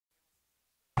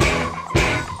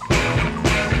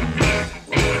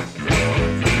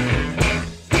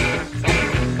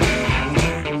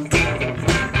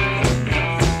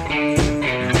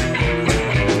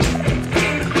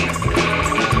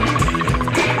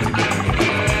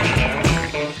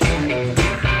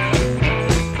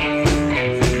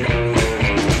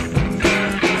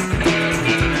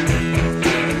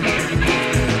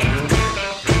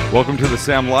Welcome to the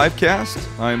Sam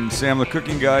Livecast. I'm Sam the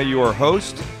Cooking Guy, your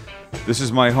host. This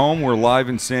is my home. We're live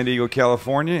in San Diego,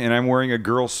 California, and I'm wearing a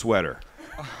girl's sweater.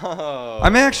 Oh.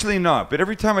 I'm actually not, but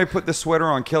every time I put the sweater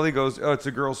on, Kelly goes, "Oh, it's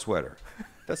a girl's sweater."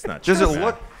 That's not true.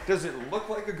 Does it look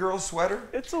like a girl's sweater?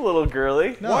 It's a little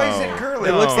girly. No. Why is it girly?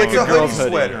 It looks like it's a girl's hoodie hoodie.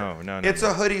 sweater. No. It's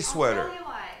a hoodie sweater. I'll tell you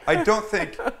why. I don't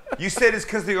think you said it's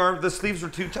because the sleeves are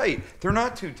too tight. They're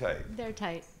not too tight. They're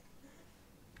tight.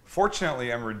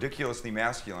 Fortunately, I'm ridiculously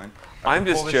masculine. I'm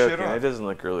just joking. It doesn't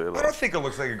look girly at all. I don't think it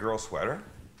looks like a girl's sweater.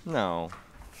 No.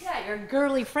 Yeah, your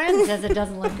girly friend says it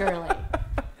doesn't look girly.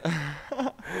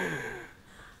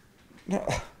 No.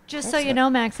 Just so you know,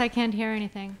 Max, I can't hear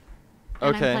anything.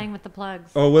 And Okay. I'm playing with the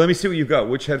plugs. Oh, well, let me see what you've got.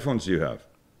 Which headphones do you have?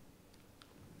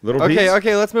 Little Beats?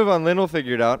 Okay, let's move on. Lynn will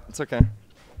figure it out. It's okay.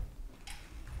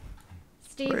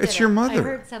 Steve It's did your it. mother. I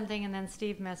heard something and then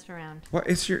Steve messed around. What?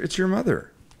 It's your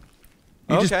mother.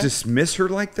 You just Okay. dismiss her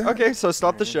like that? Okay, so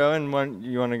stop the show and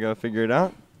you want to go figure it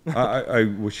out?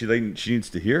 Well, she needs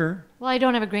to hear. Well, I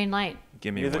don't have a green light.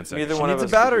 Give me Neither- 1 second. neither She one needs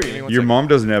of a us. battery. Give me 1 Your second. mom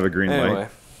doesn't have a green Anyway, light.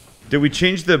 Did we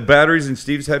change the batteries in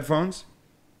Steve's headphones?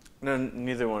 no,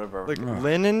 neither one of our. Like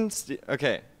Lynn and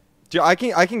okay. I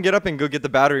can get up and go get the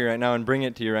battery right now and bring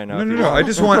it to you right now. if you No. want.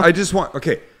 I just want.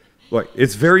 Okay, look,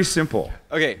 it's very simple.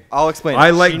 Okay, I'll explain.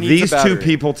 I like She needs a these two battery.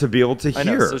 people to be able to I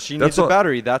hear. know, so she That's needs a all-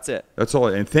 battery. That's it. That's all.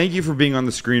 And thank you for being on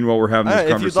the screen while we're having this If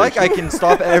conversation. you'd like, I can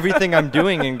stop everything I'm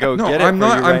doing and go No, get it I'm for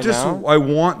not. you I'm right just. now. I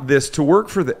want this to work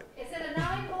for the. Is it a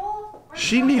 9-volt?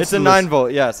 She needs. It's a to 9 listen-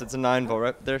 volt. Yes, it's a 9 volt.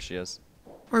 Right there, she is.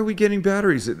 Why are we getting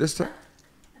batteries at this time?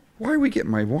 Why are we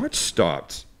getting my watch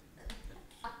stopped?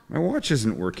 My watch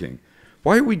isn't working.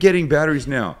 Why are we getting batteries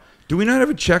now? Do we not have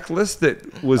a checklist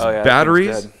that was Oh, yeah,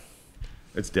 batteries? dead.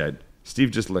 It's dead.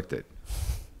 Steve just licked it.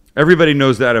 Everybody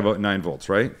knows that about 9 volts,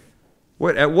 right?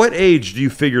 At what age do you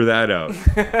figure that out?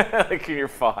 Like you're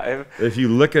 5. If you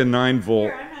lick a 9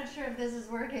 volt, I'm not sure if this is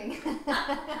working.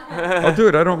 I'll do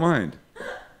it. I don't mind. All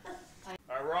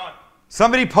right, we're on.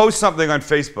 Somebody post something on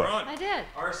Facebook. We're on. I did.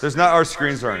 There's not our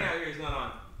screens Our aren't. screen out here is not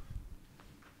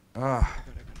on.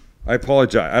 I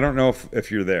apologize. I don't know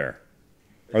if you're there.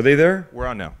 Are they there? We're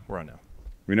on now. We're on now.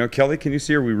 We know Kelly. Can you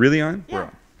see? Are we really on? Yeah.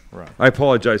 We're on. I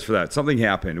apologize for that. Something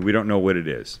happened. We don't know what it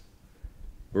is.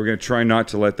 We're going to try not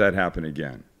to let that happen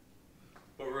again.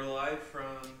 But we're live from.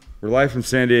 We're live from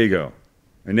San Diego.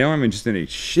 And now I'm just in a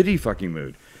shitty fucking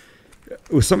mood.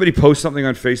 Will somebody post something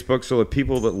on Facebook so that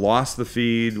people that lost the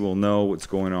feed will know what's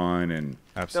going on? And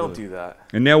Absolutely. Don't do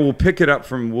that. now we'll pick it up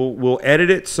from, we'll edit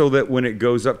it so that when it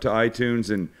goes up to iTunes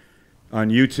and on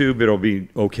YouTube, it'll be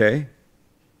okay.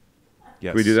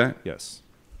 Yes. Can we do that? Yes.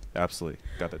 Absolutely.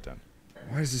 Got that done.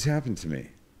 Why does this happen to me?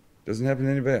 Doesn't happen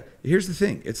to anybody. Here's the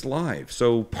thing. It's live.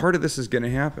 So part of this is going to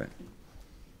happen.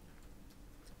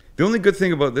 The only good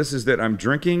thing about this is that I'm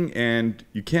drinking and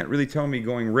you can't really tell me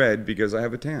going red because I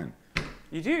have a tan.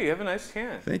 You do. You have a nice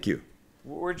can. Thank you.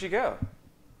 Where'd you go?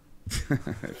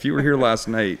 If you were here last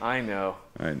night, I know.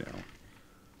 I know.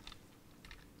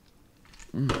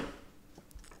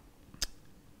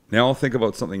 Now I'll think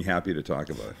about something happy to talk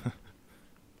about.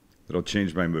 That'll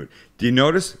change my mood. Do you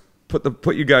notice?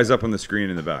 Put you guys up on the screen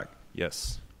in the back.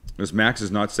 Yes. Because Max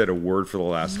has not said a word for the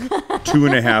last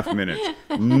 2.5 minutes.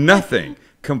 Nothing.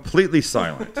 Completely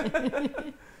silent.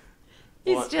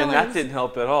 He Well, still and that is. didn't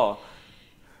help at all.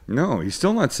 No, he's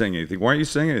still not saying anything. Why aren't you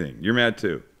saying anything? You're mad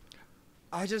too.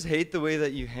 I just hate the way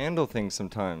that you handle things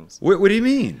sometimes. What do you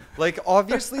mean? Like,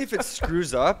 obviously, if it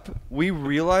screws up, we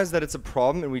realize that it's a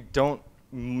problem and we don't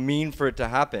mean for it to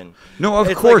happen. No, of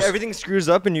it's course. Like everything screws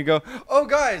up and you go, oh,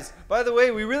 guys, by the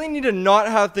way, we really need to not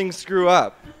have things screw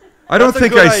up. I don't That's a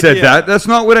think good I said idea. that. That's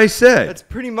not what I said. That's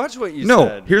pretty much what you No,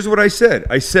 said. here's what I said.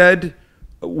 I said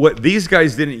what these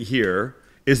guys didn't hear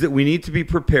is that we need to be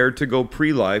prepared to go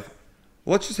pre-live.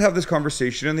 Let's just have this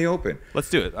conversation in the open. Let's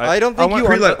do it. I don't think you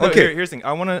Pre-live. No, Okay. here's the thing.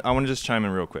 I want to just chime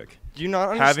in real quick. Do you not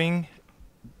understand?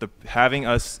 Having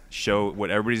us show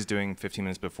what everybody's doing 15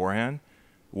 minutes beforehand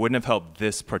wouldn't have helped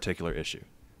this particular issue.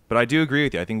 But I do agree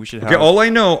with you. I think we should have. Okay, all I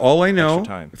know extra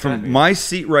time. from Yeah. my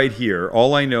seat right here,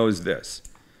 all I know is this.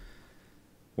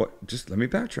 What? Just let me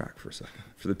backtrack for a second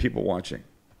for the people watching.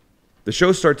 The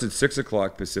show starts at 6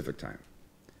 o'clock Pacific time.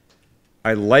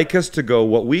 I like us to go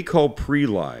what we call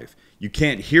pre-live. You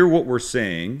can't hear what we're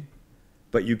saying,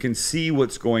 but you can see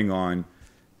what's going on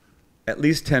at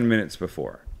least 10 minutes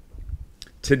before.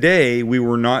 Today, we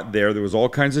were not there. There was all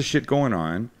kinds of shit going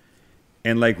on.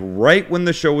 And like right when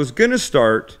the show was going to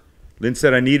start, Lynn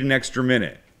said, I need an extra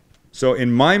minute. So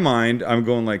in my mind, I'm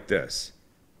going like this.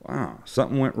 Wow,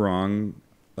 something went wrong.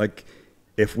 Like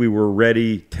if we were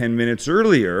ready 10 minutes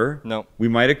earlier, No. we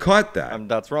might have caught that.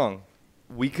 That's wrong.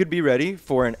 we could be ready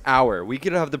for an hour. We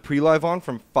could have the pre-live on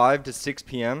from 5 to 6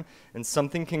 p.m. and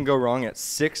something can go wrong at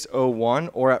 6:01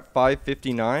 or at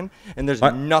 5:59, and there's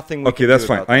nothing we can do that's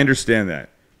fine. about that. I understand that.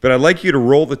 But I'd like you to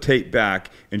roll the tape back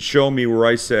and show me where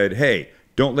I said, hey,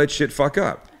 don't let shit fuck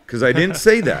up. Because I didn't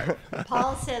say that.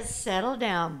 Paul says, settle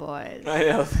down, boys. I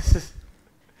know. This is,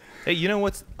 Hey, you know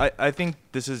what's? I think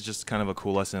this is just kind of a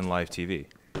cool lesson in live TV.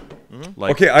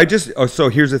 Like, Okay, so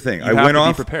here's the thing. I have went to be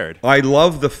off. prepared. I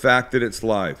love the fact that it's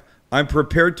live. I'm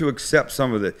prepared to accept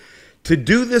some of it. To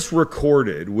do this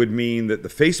recorded would mean that the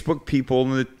Facebook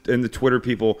people and the Twitter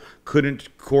people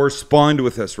couldn't correspond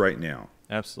with us right now.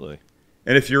 Absolutely.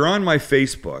 And if you're on my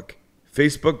Facebook,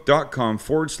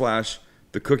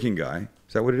 facebook.com/the cooking guy,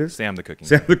 is that what it is? Sam the cooking.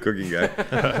 Sam the cooking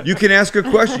guy. You can ask a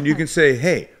question. You can say,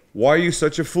 hey, why are you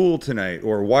such a fool tonight?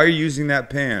 Or why are you using that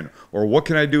pan? Or what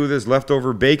can I do with this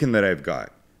leftover bacon that I've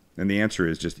got? And the answer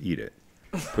is just eat it.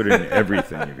 Put it in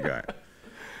everything you've got.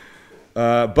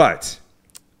 But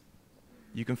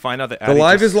You can find out that the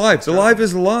live is live. The live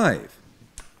is live.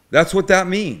 That's what that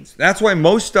means. That's why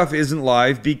most stuff isn't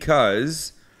live,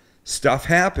 because stuff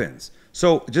happens.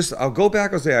 So I'll go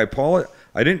back and say, I hope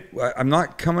I'm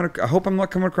not coming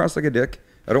across like a dick.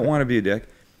 I don't want to be a dick.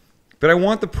 But I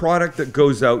want the product that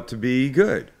goes out to be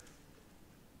good.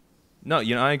 No,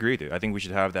 I agree with you. I think we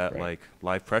should have that like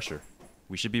live pressure.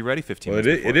 We should be ready 15 Well,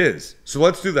 minutes it is. So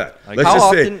let's do that. Like, Let's How just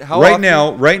often- say how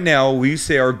right now we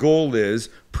say our goal is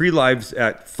pre-lives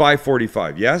at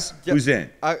 5:45. Yes? Yep. Who's in?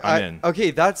 I'm in.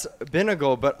 Okay, that's been a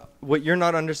goal, but what you're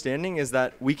not understanding is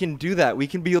that we can do that. We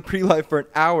can be pre-live for an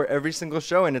hour every single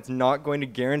show, and it's not going to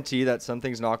guarantee that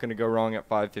something's not going to go wrong at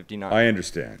 5:59. I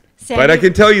understand. Sandy- But I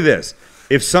can tell you this.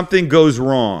 If something goes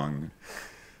wrong,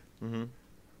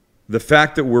 the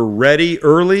fact that we're ready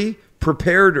early,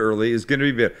 prepared early is going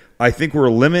to be bad. I think we're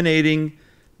eliminating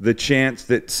the chance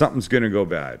that something's going to go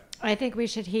bad. I think we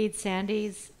should heed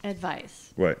Sandy's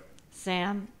advice. What?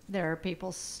 Sam, there are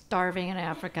people starving in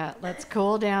Africa. Let's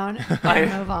cool down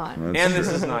and move on. and this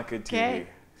is not good TV. Okay.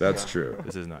 That's true.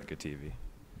 This is not good TV.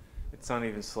 It's not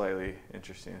even slightly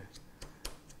interesting.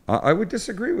 I would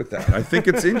disagree with that. I think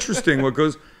it's interesting what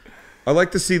goes. I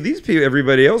like to see these people,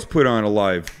 everybody else put on a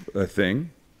live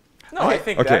thing. No, I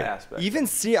think Okay. that aspect. Even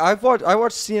I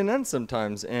watch CNN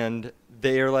sometimes, and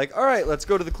they are like, "All right, let's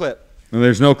go to the clip," And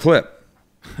there's no clip.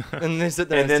 and they sit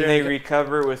there and then stare they at-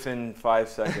 recover within 5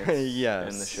 seconds.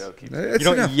 Yes. And the show keeps. It's You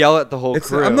don't enough. yell at the whole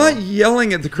crew. I'm not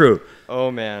yelling at the crew. Oh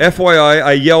man. FYI,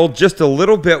 I yelled just a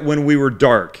little bit when we were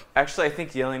dark. Actually, I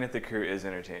think yelling at the crew is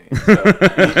entertaining. So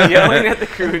yelling at the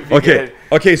crew would be Okay. good.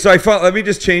 Okay. So let me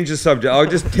just change the subject. I'll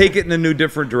just take it in a new,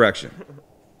 different direction.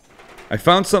 I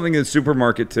found something in the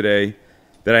supermarket today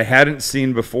that I hadn't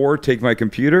seen before. Take my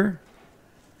computer.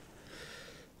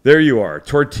 There you are.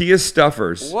 Tortilla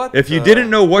stuffers. What If you the- didn't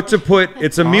know what to put,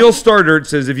 it's a meal starter. It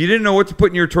says if you didn't know what to put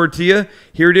in your tortilla,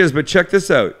 here it is. But check this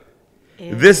out.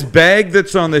 Ew. This bag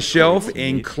that's on the shelf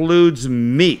includes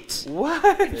meat. What?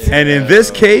 And in this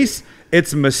case,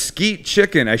 it's mesquite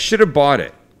chicken. I should have bought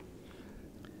it.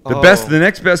 The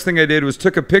next best thing I did was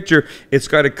took a picture. It's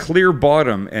got a clear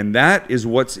bottom, and that is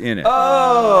what's in it.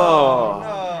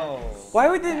 Oh. Why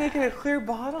would they make it a clear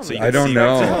bottom? So you I can don't see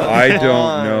know. that. I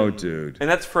don't know, dude. And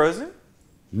that's frozen?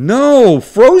 No,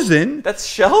 frozen. That's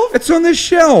shelf? It's on the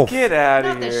shelf. Get out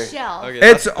Not of the here. shelf. Okay,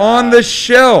 It's that's on bad. the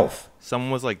shelf. Someone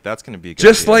was like, "That's going to be a good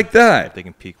Just idea." like that. They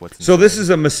can peek what's. So inside. this is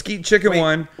a mesquite chicken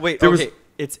one. Wait, There okay. was-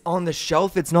 It's on the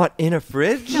shelf. It's not in a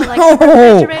fridge. No, like No,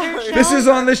 the refrigerator this shelf? is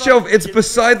on the shelf. It's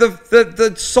beside the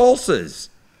salsas.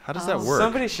 How does that work?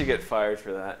 Somebody should get fired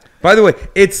for that. By the way,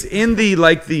 it's in the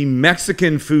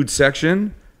Mexican food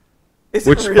section. Is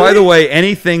Which, it by really? the way,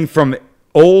 anything from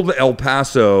old El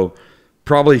Paso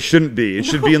probably shouldn't be. It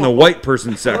should be in the white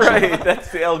person section. Right,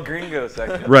 that's the El Gringo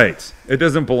section. Right. It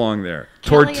doesn't belong there.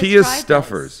 Kelly has Tortilla tried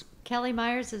stuffers. those. Kelly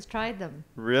Myers has tried them.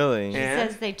 Really? She And?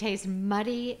 says they taste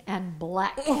muddy and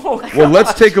black. Well,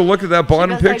 let's take a look at that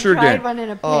bottom She goes, picture I tried again. one in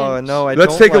a pinch. Oh no, I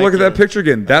Let's don't take a like look at that it. picture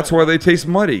again. That's why they taste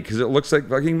muddy, because it looks like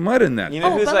fucking mud in that. You know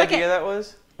Oh, whose but look idea at- that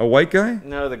was? A white guy?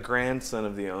 No, the grandson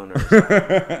of the owner.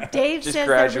 Dave Just says they're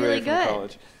graduated really from good.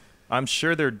 college. I'm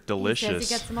sure they're He says delicious.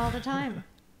 he gets them all the time.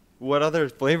 What other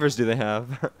flavors do they have?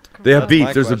 They have That's beef.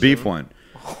 my There's a beef question.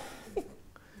 one.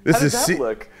 This How is does that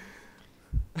look?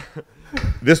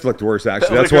 This looked worse,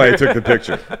 actually. That's why I took the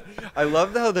picture. I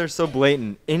love how they're so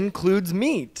blatant. Includes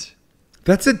meat.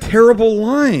 That's a terrible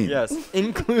line. Yes,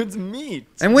 includes meat.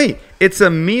 And wait, it's a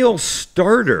meal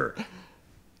starter.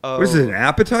 Oh. What is it, an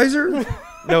appetizer?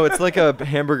 No, it's like a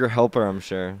hamburger helper, I'm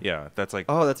sure. Yeah, that's like.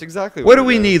 Oh, that's exactly What do it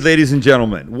we is. need, ladies and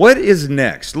gentlemen? What is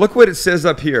next? Look what it says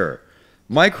up here.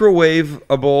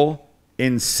 Microwavable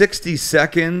in 60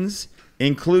 seconds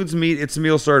includes meat. It's a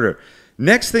meal starter.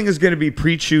 Next thing is going to be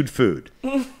pre-chewed food.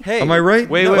 Hey, Am I right?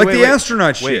 Wait, like the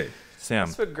astronaut Wait, shit. Sam,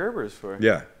 That's what Gerber's for.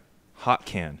 Yeah. hot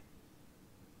can.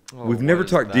 Oh, We've what never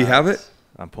is talked. Do you have that? it?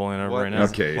 I'm pulling it over What right now.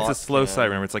 is Okay. It's a hot slow can? side.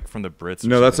 Remember, it's like from the Brits. or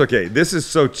No, that's something. okay. This is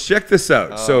so. Check this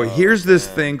out. So here's this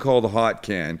thing called a hot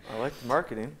can. I like the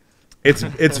marketing.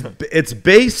 It's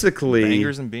basically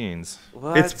Bangers and beans.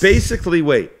 What? it's basically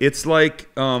it's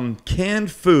like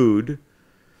canned food,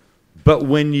 but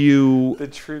when you The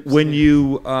troops when need-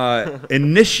 you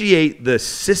initiate the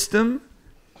system,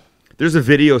 there's a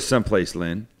video someplace,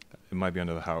 Lynn. It might be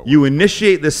under the how. You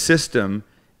initiate the system,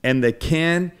 and the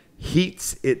can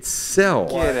heats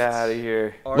itself. Get out of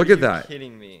here. Are Look at you that.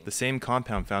 Kidding me? The same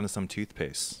compound found in some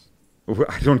toothpaste.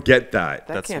 I don't get that.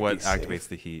 That That's can't what be safe. activates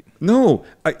the heat. No,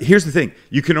 here's the thing.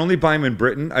 You can only buy them in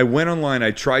Britain. I went online.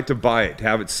 I tried to buy it, to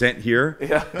have it sent here.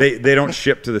 Yeah. They don't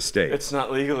ship to the States. It's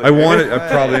not legal. I wanted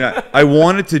probably not. I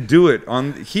wanted to do it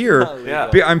on here. Yeah.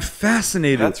 But I'm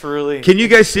fascinated. That's really. Can you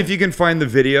guys see if you can find the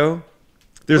video?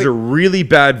 There's Wait, a really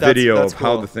bad video That's of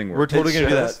how cool. the thing We're works. totally It gonna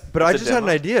do shows. that. But I It's a just had an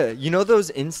demo. idea. You know those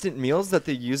instant meals that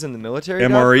they use in the military?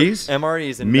 MREs?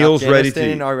 MREs in Meals ready to Afghanistan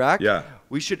eat. and Iraq. Yeah.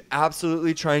 We should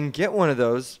absolutely try and get one of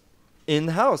those in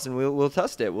the house, and we'll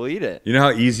test it. We'll eat it. You know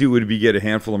how easy it would be to get a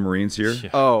handful of Marines here? Yeah.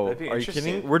 Oh, That'd be are you interesting.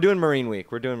 kidding? We're doing Marine Week.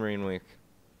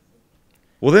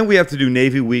 Well, then we have to do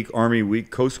Navy Week, Army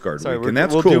Week, Coast Guard Sorry, Week, and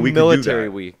that's we'll cool. do We military can do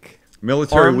that. week.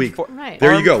 Military Armed Week. for- Right. There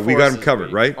you Armed go. We got them Forces covered,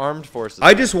 Week. right? Armed Forces. I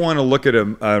Week. just want to look at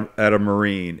a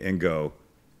Marine and go,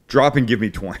 drop and give me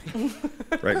 20.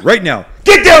 right now.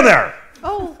 Get down there!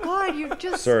 Oh God, you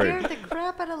just Sorry. scared the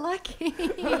crap out of Lucky.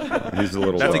 He's a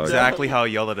little That's dog. exactly how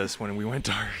he yelled at us when we went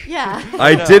dark. Yeah.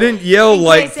 I didn't yell In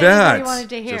like case anybody that. wanted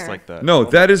to hear. Just like that. No,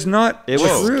 that is not It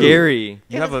was true. scary.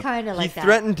 It have was a- kind of He like that.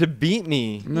 threatened to beat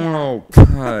me. No,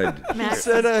 God. He Max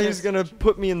said is he was just- gonna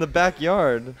put me in the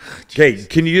backyard. Okay,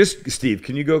 can you Steve,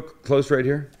 can you go close right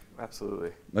here? Absolutely.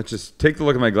 Let's just take a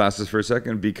look at my glasses for a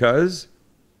second because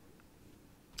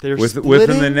They're within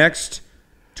splitting? the next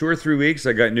 2 or 3 weeks,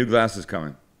 I got new glasses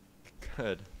coming.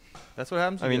 Good. That's what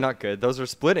happens. I mean, not good. Those are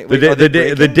splitting. The, Wait, are they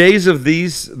the breaking? days of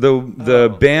these, the Oh.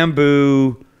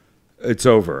 bamboo, it's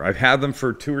over. I've had them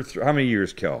for 2 or 3. How many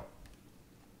years, Kel?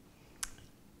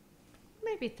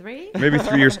 Maybe 3. Maybe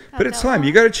 3 years. But it's that time. long.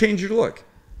 You got to change your look.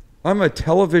 I'm a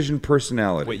television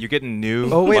personality. Wait, you're getting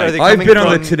new. Oh, wait, are like- they I've coming been on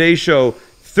the from- Today Show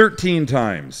 13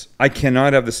 times. I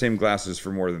cannot have the same glasses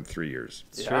for more than 3 years.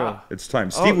 It's Yeah. true. It's time.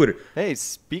 Oh, Steve would Hey,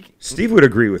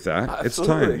 agree with that. It's time.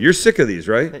 Absolutely. You're sick of these,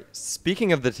 right? hey,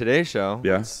 speaking of the Today Show,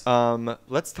 Yeah.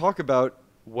 let's talk about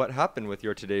what happened with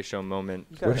your Today Show moment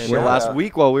gotta in shout the last out.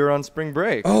 week while we were on spring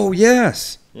break. Oh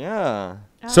yes. Yeah.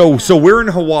 Oh, So we're in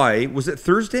Hawaii. Was it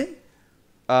Thursday?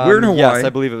 We're in Hawaii. Yes, I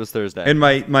believe it was Thursday. And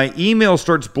my email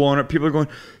starts blowing up. People are going,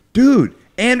 dude,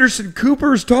 Anderson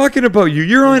Cooper's talking about you.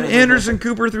 You're on Anderson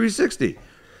Cooper 360,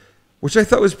 which I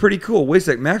thought was pretty cool. Wait a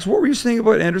sec, Max, what were you saying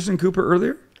about Anderson Cooper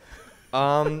earlier?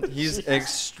 He's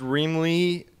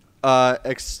extremely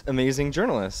amazing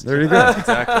journalist. There you go.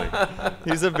 Exactly.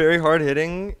 He's a very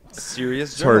hard-hitting,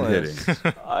 serious It's hard journalist.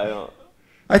 hitting. I don't.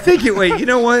 I think wait, you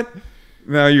know what?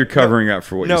 No, you're covering up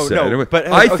for what No, you said. no, but-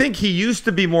 I okay. think he used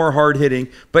to be more hard hitting,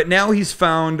 but now he's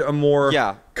found a more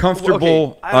Yeah.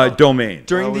 comfortable I don't- domain.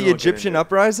 During Oh, we the won't get Egyptian into it.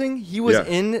 uprising, he was Yeah.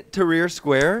 in Tahrir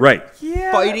Square, Right.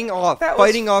 Yeah. fighting off. that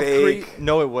was Cre- fake.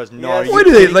 No, it was not. Yes. Are you What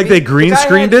did they kidding like? me? They green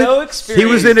screened The guy it. had no He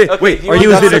was in it. experience. Wait, Okay, or you he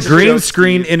was want in a that green studio,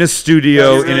 screen Steve? in a studio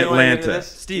You in really wanna get into Atlanta. this?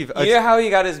 Steve, You know how he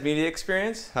got his media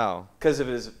experience? how? Because of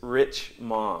his rich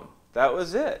mom. That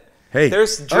was it. Hey,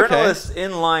 There's journalists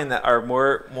in line that are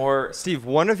more. Steve,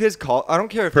 one of his call. I don't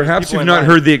care if there's perhaps people you've in not line.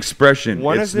 heard the expression.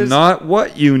 One of It's his- not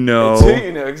what you know. It's who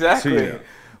you know exactly. It's who you know.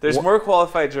 There's more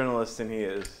qualified journalists than he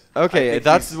is. I Okay, think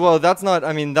that's he's- that's not.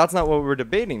 I mean, that's not what we're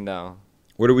debating now.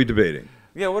 What are we debating?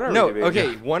 Yeah. What are No, we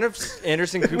debating? okay. One of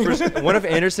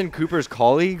Anderson Cooper's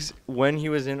colleagues when he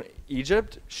was in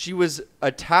Egypt, she was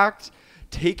attacked,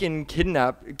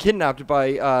 kidnapped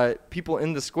by people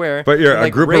in the square. But yeah, and, a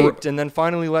like, group of- raped and then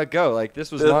finally let go. Like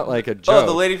this was not like a joke. Oh,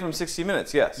 the lady from 60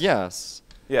 Minutes. Yes. Yes,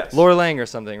 Yes. Laura Lang or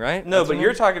something, right? No, That's but her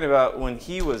you're name? talking about when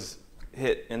he was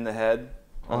hit in the head.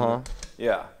 Uh-huh.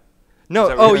 Yeah. No, Is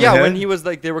that what oh you're yeah, ahead? when he was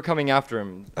like they were coming after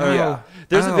him. Yeah.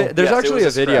 There's Ow. there's Yes, it actually a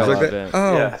was a video scratch. Like of that? it.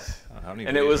 Oh. Yes. How many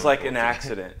And it videos was are like on an Google?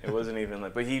 accident. It wasn't even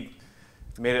like, but he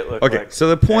made it look Okay, like. so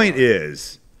the point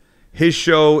is, his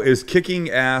show is kicking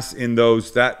ass in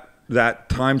that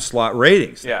time slot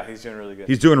ratings. Yeah, he's doing really good.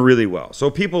 He's doing really well. So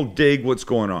people dig what's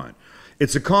going on.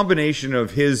 It's a combination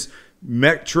of his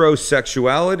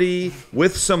metrosexuality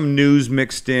with some news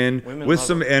mixed in, Women with love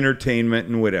some him. entertainment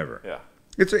and whatever. Yeah.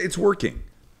 It's working.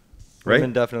 right?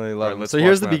 Women definitely love Alright, him. let's So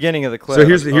here's watch the that. beginning of the clip. So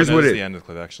here's No, what this it. is the end of the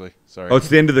clip, actually. Sorry. Oh, it's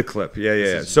the end of the clip. Yeah.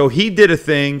 is- So he did a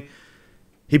thing.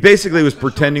 He basically was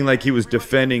pretending like he was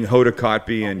defending Hoda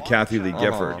Kotb and Kathy Lee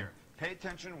Gifford. Pay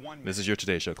attention 1 minute. This is your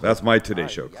Today Show clip. That's my Today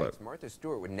Show clip. Martha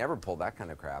Stewart would never pull that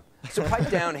kind of crap. So pipe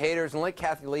down, haters, and let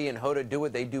Kathy Lee and Hoda do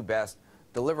what they do best.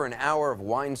 Deliver an hour of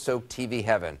wine-soaked TV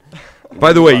heaven.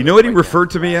 By the way, you know what he referred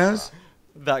to me as?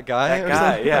 That guy. That or guy,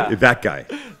 something? yeah. That guy.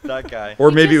 That guy. Or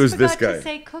He maybe it just was this forgot guy. to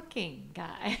say cooking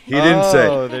guy. He didn't Oh,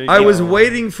 say. there you I go. was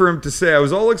waiting for him to say. I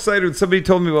was all excited when somebody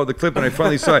told me about the clip, and I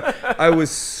finally saw it. I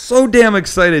was so damn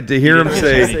excited to hear him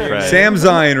say Right. Sam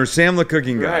Zion or Sam the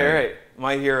cooking guy. Right.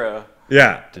 My hero.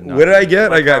 Yeah. Did not What did I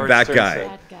get? Like I got Howard that Stern guy. said.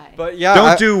 That guy. But yeah,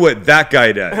 Don't do what that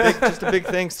guy does. just a big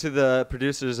thanks to the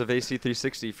producers of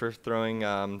AC360 for throwing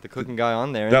the cooking guy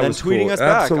on there and That then was tweeting cool. us back.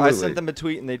 I Absolutely. sent them a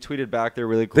tweet and they tweeted back. They're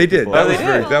really cool. They did. people. That Oh, was they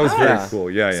very. did? That was very Yeah.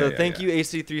 cool. Yeah. So yeah, thank yeah. you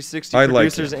AC360 I like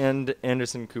producers it. and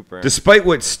Anderson Cooper. Despite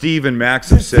what Steve and Max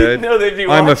have said, know they'd be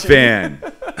I'm a watching. fan.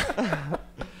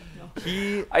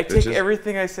 I take just-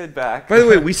 everything I said back. By the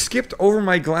way, we skipped over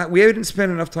my glass. We didn't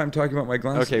spend enough time talking about my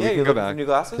glasses. Okay, yeah, we you can go looking for back. new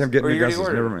glasses? I'm getting Or new you already glasses.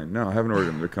 ordered Never them? mind. No, I haven't ordered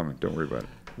them. They're coming. Don't worry about it.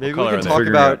 Maybe color we are can they? talk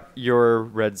Figuring it about your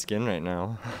red skin right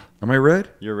now. Am I red?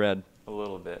 You're red. A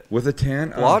little bit. With a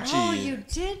tan? Blotchy. Oh, you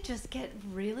did just get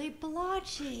really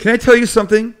blotchy. Can I tell you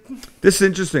something? This is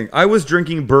interesting. I was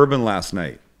drinking bourbon last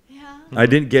night. Yeah. I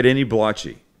didn't get any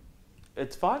blotchy.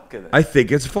 It's vodka then. I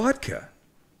think it's vodka.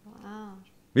 Wow.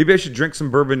 Maybe I should drink some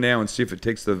bourbon now and see if it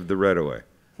takes the red away.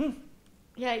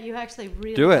 Yeah, you actually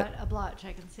really Do it. got a blotch.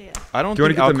 I can see it. I don't Do you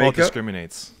wanna think get the alcohol makeup?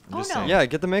 discriminates. I'm Oh, just no. saying. Yeah,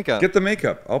 get the makeup. Get the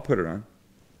makeup. I'll put it on.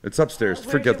 It's upstairs.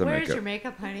 Where's Forget your, the where's your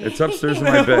makeup. makeup, honey? It's upstairs in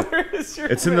my bed. Where's your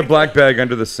It's in the black bag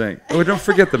under the sink. Oh, don't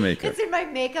forget the makeup. It's in my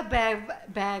makeup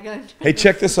bag. Under Hey,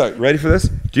 check this out. Ready for this?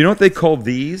 Do you know what they call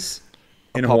these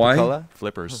in Hawaii? Coca-Cola?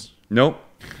 Flippers. Nope.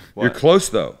 You're What? close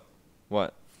though.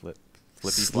 What? Flippy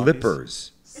floppies.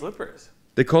 Slippers. Slippers.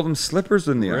 They call them slippers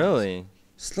in the islands. Really?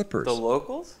 Slippers. The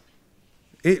locals?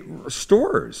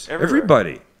 Stores. Everywhere.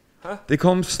 Everybody. Huh? They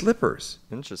call them slippers.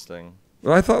 Interesting.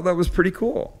 Well, I thought that was pretty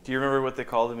cool. Do you remember what they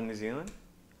called them in New Zealand?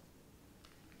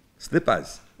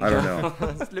 Slippers. I don't know.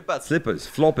 Slippers. Slippers.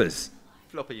 Floppers.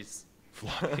 Floppies.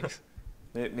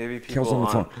 Maybe people Kel's on the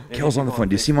phone. maybe Kel's on the people phone.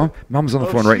 Do you see Facebook- Mom? Mom's on the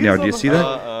Oh, phone right she's now. on Do you the see that?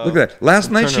 phone. Look at that. Last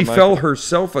night turn she her fell mic-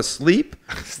 herself asleep,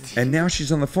 and now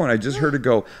she's on the phone. I just heard her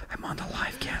go, I'm on the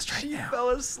live cast right She now. fell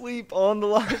asleep on the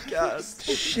live cast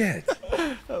Shit.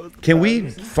 Can we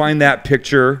find that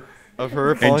picture? of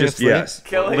her falling just- asleep. yes.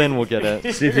 Kelly. Lynn will get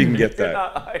it. See if you can get You're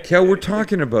not that. hiding. Kel, we're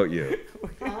talking about you.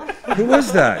 Who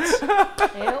was that?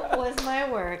 It was my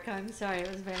work. I'm sorry. It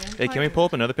was very important. Hey, can we pull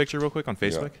up another picture real quick on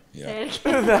Facebook? Say it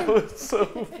again. That was so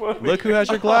funny. Look who has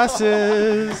your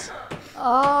glasses.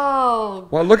 Oh.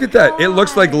 Well, look at that. It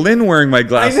looks like Lynn wearing my I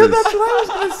glasses. know that's what I was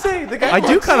gonna say. The guy I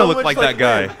do looks kind of so look much like that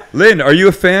guy. Lynn. Lynn, are you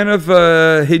a fan of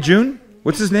Hey June?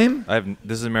 What's his name?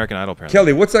 This is American Idol, apparently.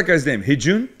 Kelly, what's that guy's name? Hey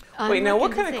June? I'm Wait, now what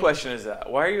looking kind to of see. question is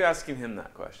that? Why are you asking him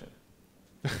that question?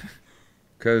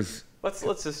 Because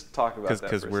Let's just talk about that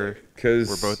Because for a we're second.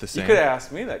 we're both the You same. could have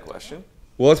asked me that question.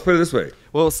 well, let's put it this way.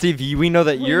 Well, Steve, we know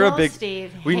that We you're a know big.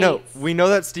 Steve we know hates-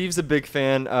 that Steve's a big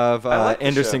fan of I like the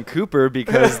Anderson show. Cooper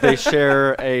because they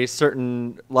share a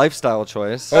certain lifestyle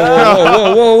choice.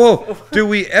 Oh, whoa. Do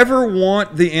we ever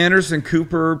want the Anderson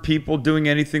Cooper people doing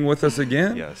anything with us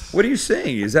again? Yes. What are you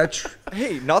saying? Is that true?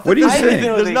 Hey, not that What are you there's- saying?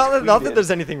 There's They not that tweeted.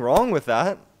 there's anything wrong with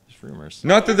that. There's rumors.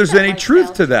 Not that there's That any lifestyle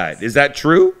truth to that. Is that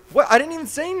true? What? I didn't even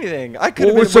say anything. I could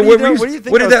Well, have been. so what do you what think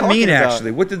did I was that mean, talking about?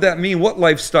 actually? What did that mean? What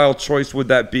lifestyle choice would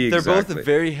that be They're exactly? both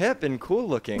very hip and cool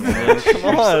looking. I mean,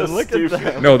 come on, look at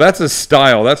them. No, that's a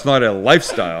style. That's not a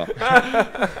lifestyle.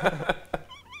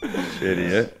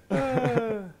 Idiot.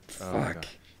 Fuck.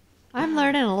 I'm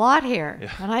learning a lot here,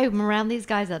 and I'm around these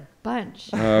guys a bunch.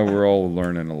 We're all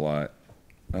learning a lot.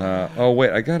 Oh,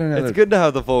 wait. I got another It's good to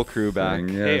have the full crew back. thing.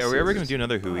 Hey, Yes, are we ever yes, going yes. to do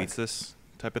another Who Eats This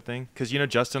type of thing? Because,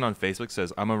 Justin on Facebook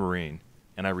says, I'm a Marine,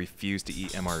 and I refuse to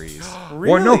eat MREs.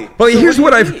 Really? Well, no, but So here's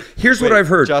what what do you eat? here's what Wait, I've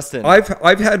heard. Justin.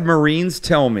 I've had Marines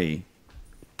tell me.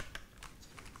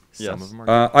 Some Yes. of them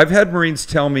are I've had Marines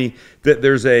tell me that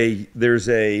there's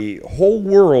a whole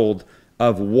world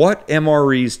of what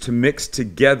MREs to mix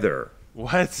together.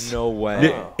 What? No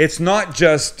way. It's not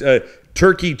just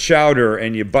turkey chowder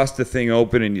and you bust the thing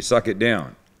open and you suck it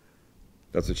down.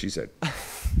 That's what she said.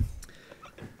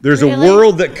 There's Really? a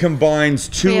world that combines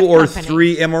We two have or company.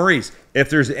 three MREs. If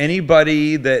there's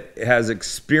anybody that has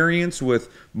experience with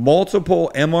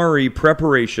multiple MRE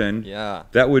preparation, Yeah.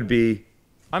 that would be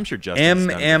I'm sure Justin's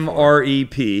done it before.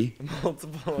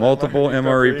 MMREP, multiple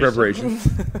MRE preparation.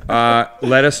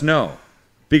 Let us know.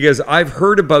 Because I've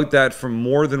heard about that from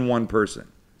more than one person.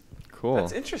 Cool.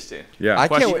 That's interesting. Yeah. I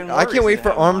can't. Even more I can't wait reason for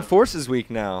to have Armed one. Forces Week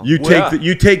now. You Well,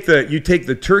 take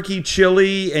the turkey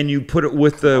chili and you put it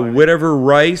with the whatever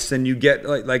rice and you get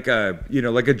like a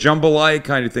jambalaya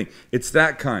kind of thing. It's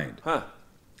that kind. Huh.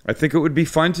 I think it would be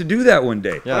fun to do that one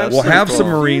day. Yeah, that's we'll pretty have cool. some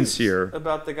Marines here.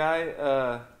 About the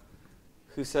guy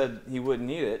who said he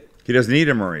wouldn't eat it. He doesn't eat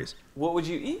a Marines. What would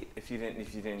you eat if you didn't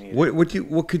eat it?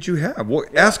 What could you have?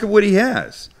 Ask him what he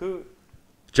has. Who?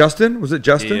 Justin? Was it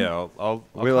Justin? Yeah, I'll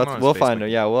We'll find it.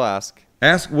 Yeah, we'll ask.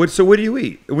 Ask what. So what do you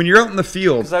eat when you're out in the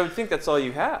field? Because I would think that's all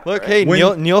you have. Look, right? hey,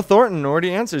 When- Neil Thornton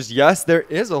already answers. Yes, there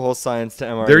is a whole science to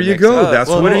MRE. There you mix go. up. That's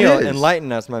well, what it Neil, is.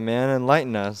 enlighten us, my man.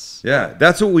 Enlighten us. Yeah,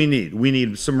 that's what we need. We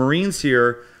need some Marines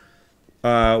here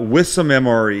with some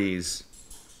MREs.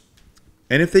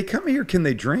 And if they come here, can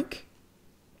they drink?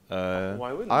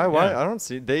 Why wouldn't? I Yeah. don't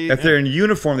see they. If they're in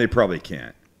uniform, they probably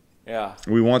can't. Yeah.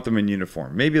 We want them in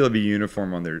uniform. Maybe they'll be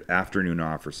uniform on their afternoon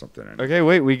off or something. Okay,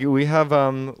 wait. We have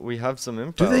some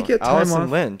info. Do they get time Allison off?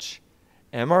 Lynch,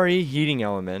 MRE heating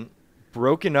element,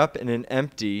 broken up in an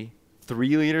empty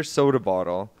 3-liter soda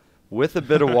bottle with a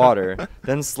bit of water,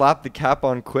 then slap the cap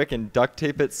on quick and duct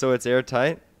tape it so it's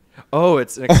airtight. Oh,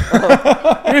 it's an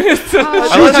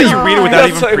I love how you read it without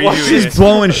even That's like, previewing She's it.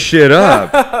 blowing shit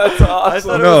up. That's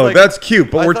awesome. No, that's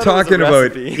cute, but I we're thought it was a talking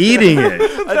about recipe. eating it.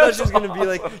 I thought she was gonna be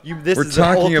like, This We're is the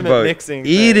talking ultimate about mixing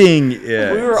thing. eating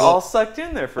it. We were all sucked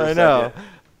in there for a I second.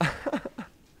 know.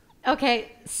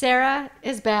 Okay, Sarah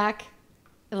is back.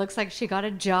 It looks like she got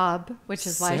a job, which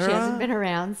is why she Sarah? hasn't been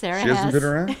around. Sarah She hasn't been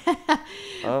around?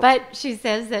 But she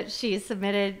says that she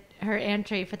submitted her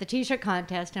entry for the T-shirt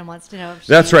contest and wants to know if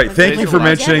That's she right. was Thank able you to for win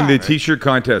mentioning the deadline. T-shirt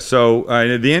contest. So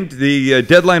the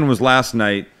deadline was last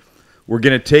night. We're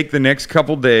going to take the next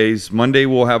couple days. Monday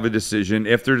we'll have a decision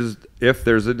if there's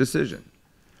a decision.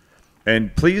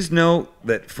 And please note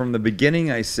that from the beginning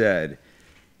I said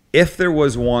if there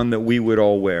was one that we would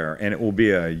all wear, and it will be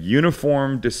a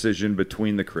uniform decision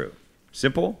between the crew.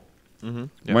 Simple. Yep.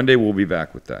 Monday we'll be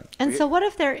back with that. And so what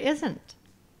if there isn't?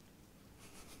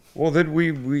 Well, then we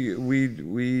I don't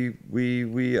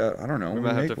know. We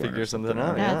might have make to one or figure something like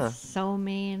out. that. Yeah. That's so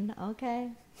mean. Okay.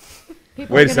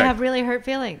 People Wait a are going to sec. have really hurt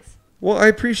feelings. Well, I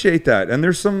appreciate that. And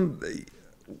there's some.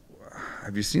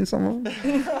 Have you seen some of them?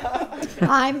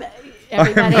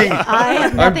 Everybody, I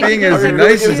have I'm nothing being to do as with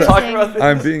nice as refusing.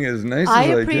 I'm being as nice I as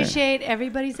I can. appreciate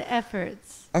everybody's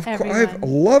efforts. Of course, everyone. I've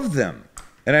loved them,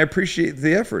 and I appreciate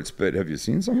the efforts. But have you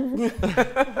seen some of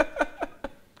them?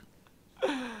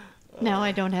 No,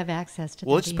 I don't have access to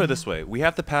Well, let's the just put it email. this way: we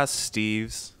have to pass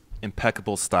Steve's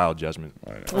impeccable style judgment.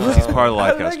 He's part of the How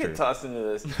live did I cast get crew. tossed into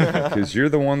this? Because you're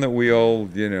the one that we all,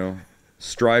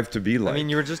 strive to be like. I mean,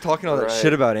 you were just talking all that Right.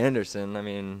 shit about Anderson. I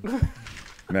mean,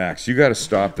 Max, you got to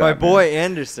stop that. my man. boy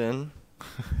Anderson.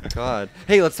 God.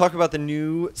 Hey, let's talk about the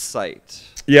new site.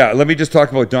 Yeah, let me just talk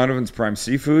about Donovan's Prime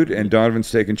Seafood and Donovan's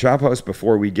Steak and Chop House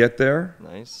before we get there.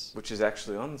 Nice. Which is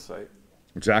actually on the site.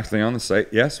 It's actually on the site.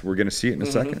 Yes, we're going to see it in a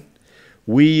second.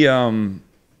 We've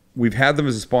had them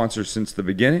as a sponsor since the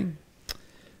beginning.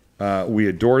 We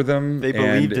adore them. They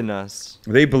believed in us.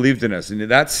 They believed in us. And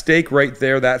that steak right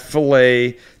there, that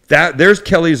filet, there's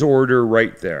Kelly's order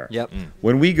right there. Yep.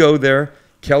 When we go there,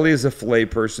 Kelly is a filet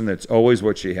person. That's always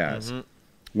what she has.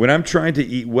 When I'm trying to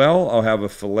eat well, I'll have a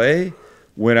filet.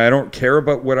 When I don't care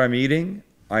about what I'm eating,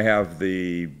 I have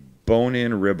the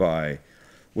bone-in ribeye,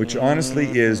 which honestly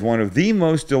is one of the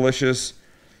most delicious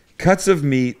cuts of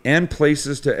meat and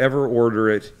places to ever order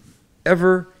it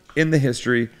ever in the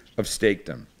history of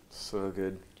steakdom. So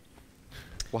good.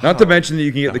 Not to mention that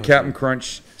you can get the Captain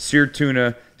Crunch seared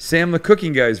tuna, Sam the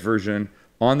Cooking Guy's version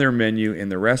on their menu in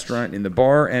the restaurant, in the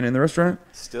bar, and in the restaurant.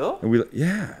 Still? And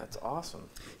yeah. That's awesome.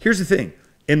 Here's the thing.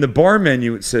 In the bar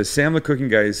menu, it says Sam the Cooking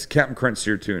Guy's Captain Crunch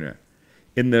seared tuna.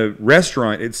 In the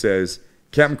restaurant, it says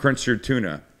Captain Crunch seared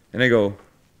tuna. And I go,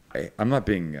 hey, I'm not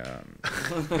being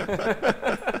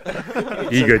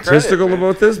egotistical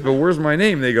about this, but where's my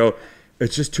name? They go,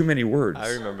 it's just too many words. I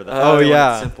remember that. Oh, Oh, they want it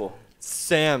yeah. Simple.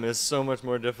 Sam is so much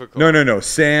more difficult. No.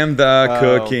 Sam the Oh.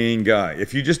 Cooking Guy.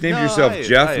 If you just named No, yourself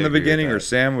Jeff I in the agree with beginning or that.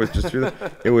 Sam was just through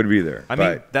it would be there. I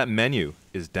mean, But that menu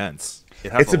is dense.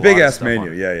 It has it's a lot big of ass stuff on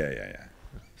menu. it. Yeah.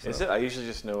 Is it? I usually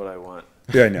just know what I want.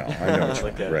 Yeah, I know. What you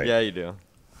Look mean, at it. right. Yeah, you do.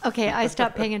 Okay, I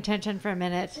stopped paying attention for a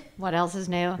minute. What else is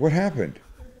new? What happened?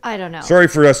 I don't know. Sorry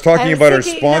for us I talking was about our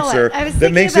thinking- you know what? sponsor I was that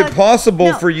thinking makes about- it possible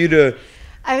no. for you to.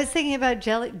 I was thinking about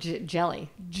jelly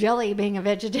being a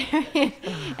vegetarian,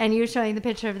 and you showing the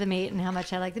picture of the meat and how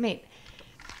much I like the meat.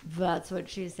 That's what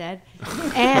she said.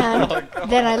 And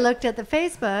then I looked at the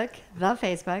Facebook,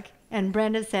 and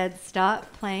Brenda said,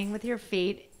 "Stop playing with your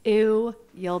feet. Ew,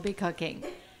 you'll be cooking."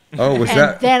 Oh, was And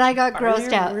that? then I got Are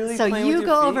grossed you out. really So playing with you your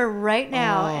go feet? over right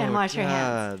now and wash your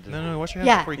hands. No, wash your hands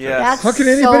Yeah, before you cook. Yes. that's How can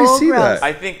anybody so see gross. that?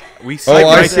 I think We see Oh, it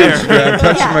I right see. there. What you did. I'm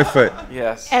touching Yeah. my foot.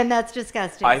 yes. And that's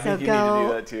disgusting. I so think you go, need to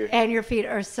do that too. And your feet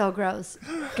are so gross.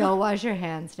 Go wash your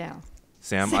hands now.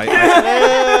 Sam,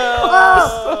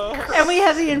 And we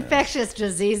have the infectious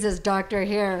diseases doctor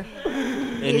here.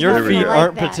 And He's your not feet gonna like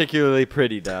aren't that. particularly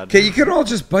pretty, Dad. Okay, you can all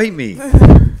just bite me.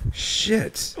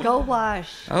 Shit. Go wash.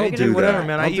 I'll You're gonna do do whatever, that.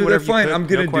 man. I I'll eat do that. whatever you Fine. cook, I'm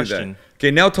gonna no do question. that.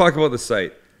 Okay, now talk about the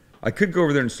site. I could go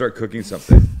over there and start cooking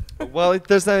something. Well,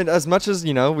 there's not, as much as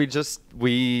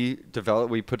we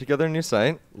put together a new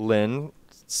site. Lynn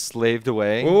slaved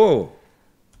away. Whoa.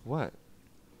 What?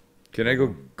 Can I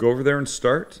go over there and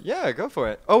start? Yeah, go for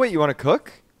it. Oh wait, you want to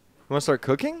cook? You want to start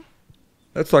cooking?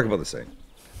 Let's talk about the site.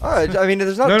 All right. I mean,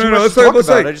 there's not No, too no, much no. Let's to talk talk about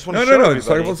the about. site. I just want No, to no, show no. Let's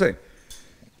talk everybody. about the site.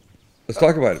 Let's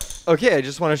talk about it. Okay, I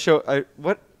just want to show.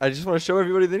 I just want to show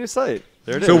everybody the new site.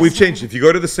 There it is. So we've changed. If you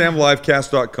go to the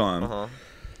samlivecast.com, Uh-huh.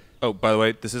 Oh, by the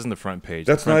way, this isn't the front page.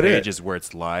 That's the front not page it. is where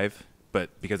it's live, but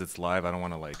because it's live, I don't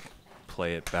want to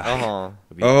play it back. Uh-huh.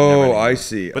 It'll be oh, never-ending. I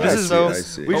see. But I this see, is So I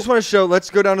see. we just want to show. Let's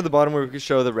go down to the bottom where we can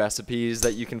show the recipes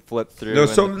that you can flip through. No, and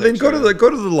so the then go to picture.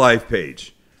 the live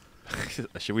page.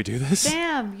 Should we do this?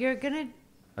 Sam, you're gonna.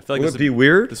 I feel like Will this it be would,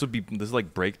 weird? This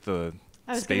would break the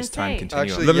I was gonna space-time say. continuum.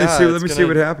 Actually, Let me yeah, see. it's Let me see gonna-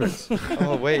 what happens.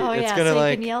 Oh wait, Oh it's yeah, gonna so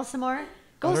like. you can yell some more. I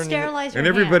Go don't even- sterilize your And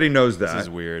everybody hand. knows This that. is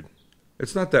weird.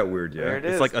 It's not that weird There yet. it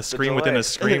is. It's like a the screen within delay. a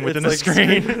screen within a It's like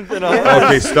screen. within a-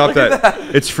 Okay, stop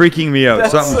that. It's freaking me out.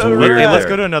 That's Something's so weird Hey, let's there.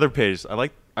 go to another page.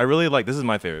 I really like. This is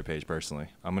my favorite page personally.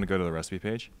 I'm gonna go to the recipe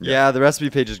page. Yeah, the recipe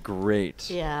page is great.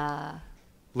 Yeah.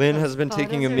 Lynn Those has been photos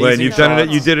taking are amazing Len, you've done it.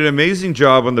 shots. You did an amazing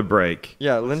job on the break.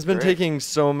 Yeah, Lynn's been great. taking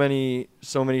so many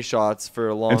shots for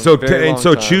a long. And so, very long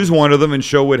time. choose one of them and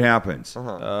show what happens.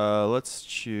 Uh-huh. Let's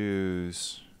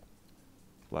choose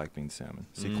black bean salmon.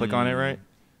 See, click on it right,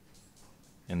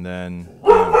 and then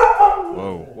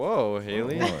whoa. Whoa,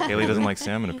 Haley. Haley doesn't like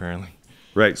salmon apparently.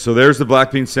 Right. So there's the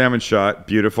black bean salmon shot.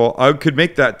 Beautiful. I could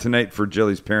make that tonight for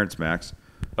Jilly's parents, Max.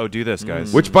 Oh, do this,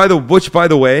 guys. Which, by the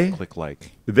way, Click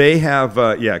like. they have.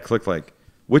 Click like.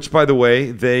 Which, by the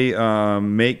way, they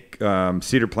make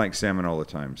cedar plank salmon all the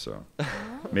time. So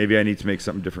maybe I need to make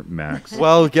something different, Max.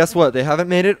 Well, guess what? They haven't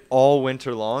made it all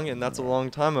winter long, and that's a long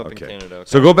time up in Okay. Canada. Okay?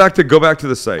 So go back to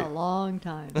the site. A long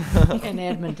time in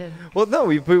Edmonton. Well, no,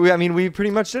 we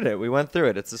pretty much did it. We went through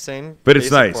it. It's the same. But it's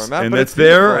basic nice, format, and but it's it's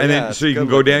there, beautiful. and Yeah, then it's so you can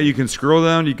good go looking. down. You can scroll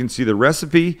down. You can see the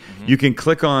recipe. You can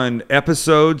click on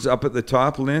episodes up at the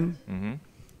top, Lynn,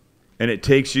 and it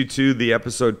takes you to the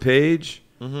episode page.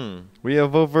 We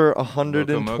have over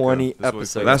 120 Mocha. This is what it episodes.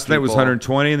 says. Last night was people.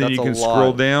 120, and then That's you a can lot.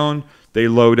 scroll down. They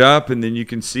load up, and then you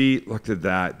can see. Look at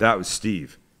that. That was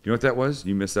Steve. You know what that was?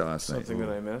 You missed that last Something night.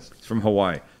 that I missed. It's from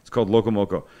Hawaii. It's called Loco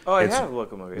Moco. Oh, I It's have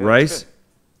locomotive. Yeah, rice, that's good.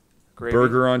 Gravy.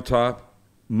 burger on top,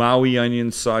 Maui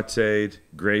onions sautéed,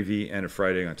 gravy, and a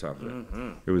fried egg on top of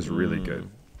it. It was really good.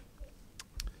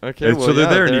 Okay, And well, so they're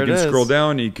yeah, there, and you it can is. scroll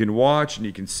down, and you can watch, and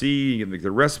you can see, you can make the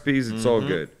recipes. It's all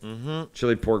good.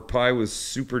 Chili pork pie was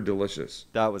super delicious.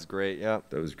 That was great. Yeah.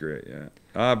 That was great.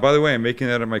 Yeah. By the way, I'm making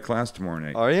that at my class tomorrow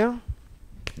night. Are you?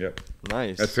 Yep.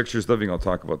 Nice. At Fixtures Living, I'll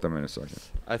talk about them in a second.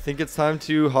 I think it's time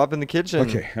to hop in the kitchen.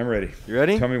 Okay, I'm ready. You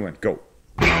ready? Tell me when. Go.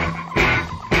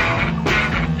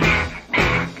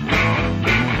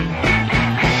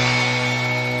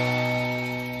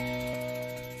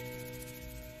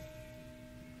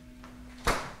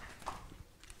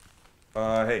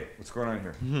 Hey, what's going on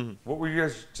here? What were you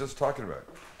guys just talking about?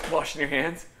 Washing your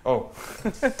hands. Oh,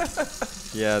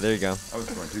 Yeah, there you go. I was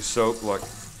going to soap. Look,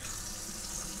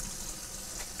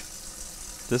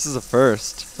 This is a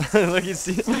first. Look, you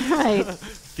see, Right.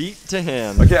 feet to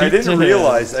hand. okay, I feet to didn't hand.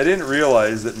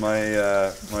 realize that my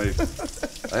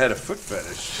I had a foot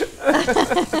fetish.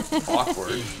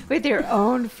 Awkward. With your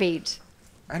own feet.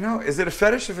 I know. Is it a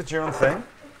fetish if it's your own thing?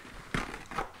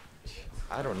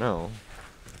 I don't know.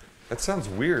 That sounds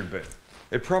weird, but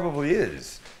it probably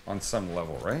is on some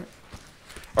level, right?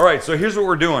 All right, so here's what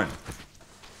we're doing.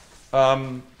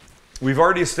 We've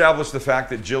already established the fact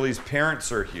that Jilly's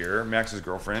parents are here, Max's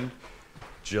girlfriend,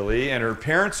 Jilly, and her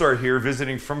parents are here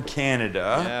visiting from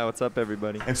Canada. Yeah, what's up,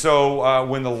 everybody? And so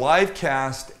when the live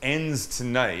cast ends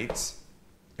tonight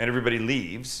and everybody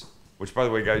leaves, which, by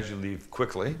the way, guys, you leave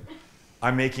quickly,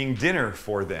 I'm making dinner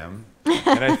for them.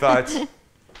 And I thought,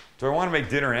 do I want to make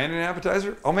dinner and an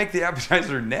appetizer? I'll make the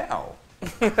appetizer now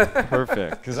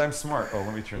Perfect. because I'm smart. Oh,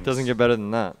 let me turn Doesn't this. get better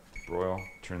than that. Broil,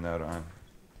 turn that on.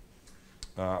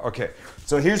 Okay,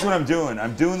 so here's what I'm doing.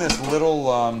 I'm doing this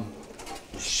little,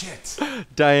 shit.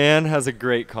 Diane has a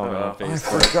great comment on I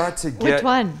Facebook. forgot to get. Which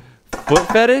one? foot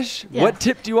fetish? Yeah. What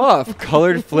tipped you off?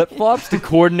 Colored flip-flops to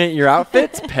coordinate your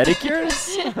outfits?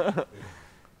 Pedicures?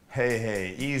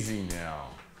 Hey, easy now.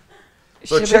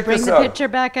 So Should we check bring this the out. picture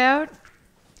back out?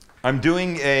 I'm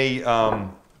doing a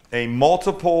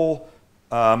multiple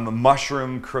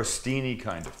mushroom crostini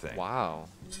kind of thing. Wow.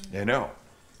 I know.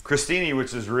 Crostini,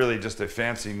 which is really just a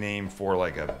fancy name for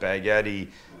like a baguette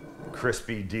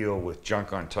crispy deal with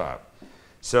junk on top.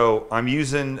 So I'm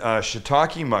using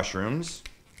shiitake mushrooms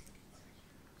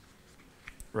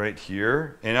right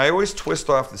here. And I always twist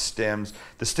off the stems.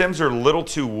 The stems are a little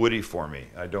too woody for me.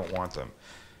 I don't want them.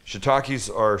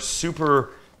 Shiitakes are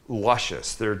super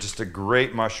luscious. They're just a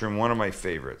great mushroom, one of my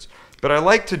favorites. But I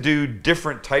like to do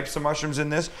different types of mushrooms in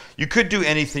this. You could do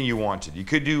anything you wanted. You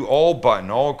could do all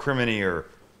button, all crimini, or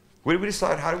what did we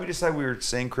decide? How did we decide we were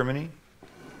saying crimini?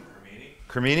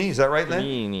 Cremini, is that right, Lynn?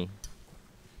 Cremini.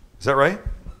 Is that right?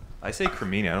 I say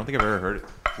cremini. I don't think I've ever heard it.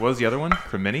 What was the other one?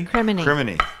 Cremini? Criminy.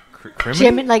 Crimini.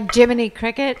 Crimini? Like Jiminy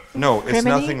Cricket? No, it's Crimini?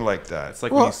 nothing like that. It's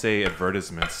like Well- when you say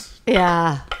advertisements.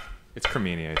 Yeah. It's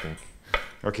cremini, I think.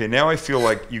 Okay, now I feel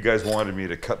like you guys wanted me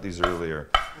to cut these earlier.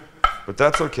 But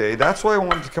that's okay. That's why I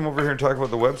wanted to come over here and talk about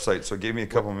the website, so it gave me a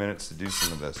couple minutes to do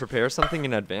some of this. Prepare something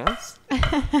in advance?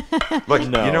 Look,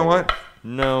 No. you know what?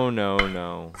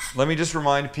 No. Let me just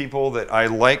remind people that I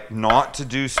like not to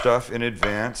do stuff in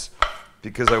advance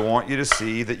because I want you to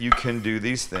see that you can do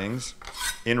these things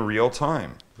in real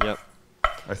time. Yep.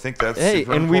 I think that's Hey,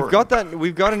 super and important.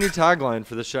 we've got a new tagline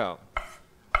for the show.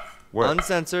 What?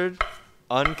 Uncensored,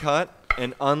 uncut,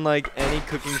 and unlike any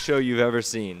cooking show you've ever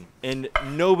seen. And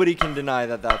nobody can deny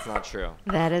that that's not true.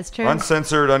 That is true.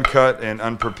 Uncensored, uncut, and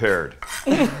unprepared.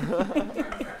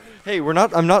 Hey,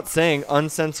 I'm not saying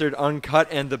uncensored, uncut,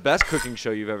 and the best cooking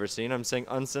show you've ever seen. I'm saying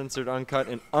uncensored, uncut,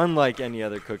 and unlike any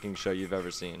other cooking show you've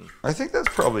ever seen. I think that's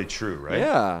probably true, right?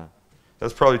 Yeah.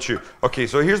 That's probably true. Okay,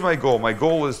 so here's my goal. My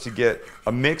goal is to get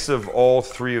a mix of all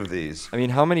three of these. I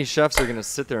mean, how many chefs are going to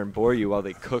sit there and bore you while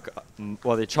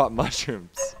they chop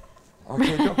mushrooms?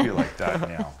 Okay, don't be like that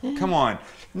now. Come on.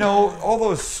 No, all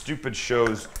those stupid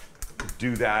shows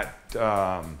do that.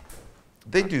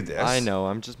 They do this. I know.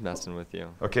 I'm just messing with you.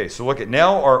 Okay, so look at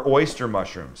now our oyster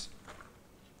mushrooms.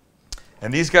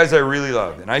 And these guys I really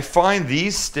love. And I find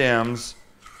these stems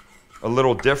a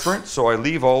little different, so I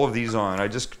leave all of these on. I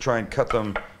just try and cut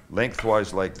them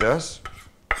lengthwise like this.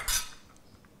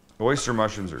 Oyster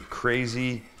mushrooms are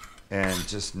crazy and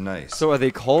just nice. So are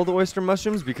they called oyster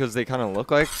mushrooms because they kind of look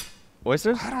like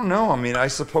oysters? I don't know. I mean, I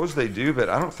suppose they do, but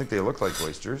I don't think they look like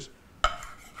oysters.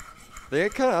 They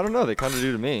kind of, I don't know. They kind of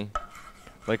do to me.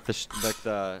 Like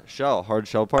the shell, hard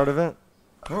shell part of it.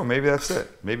 Oh, maybe that's it.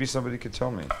 Maybe somebody could tell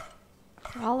me.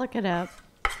 I'll look it up.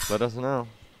 Let us know.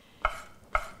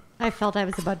 I felt I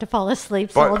was about to fall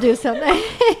asleep, so But- I'll do something.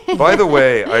 By the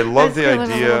way, I love the feeling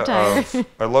a idea little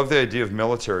tired. of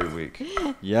Military Week,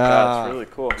 Yeah. That's really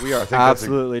cool. We are think that's a-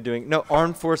 absolutely doing. No,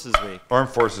 Armed Forces Week. Armed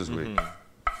Forces Week.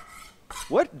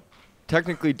 What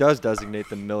technically does designate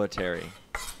the military?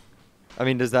 I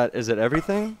mean, is it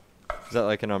everything? Is that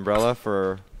like an umbrella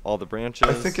for all the branches?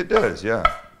 I think it does, yeah.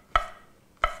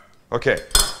 Okay,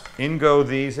 in go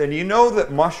these. And you know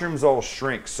that mushrooms all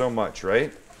shrink so much,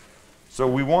 right? So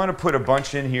we want to put a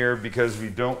bunch in here because we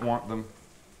don't want them.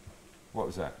 What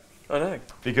was that? Oh, no.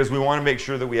 Because we want to make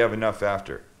sure that we have enough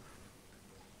after.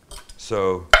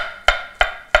 So,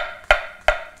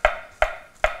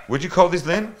 what'd you call these,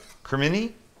 Lynn?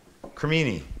 Cremini?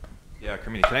 Cremini. Yeah,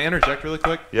 cremini. Can I interject really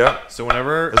quick? Yeah. So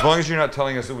whenever As long as you're not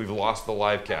telling us that we've lost the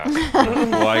live cast.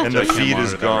 well, I And the can't feed monitor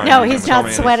is that gone. right No, now. he's Tell not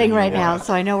me sweating anything right you now, want.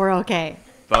 so I know we're okay.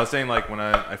 But I was saying, like, when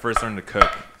I first learned to cook,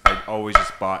 I always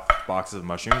just bought boxes of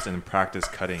mushrooms and then practice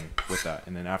cutting with that.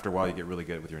 And then after a while, you get really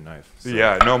good with your knife. So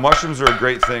Yeah, no, mushrooms are a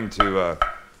great thing to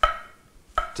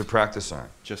practice on.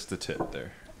 Just the tip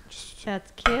there.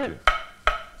 That's cute.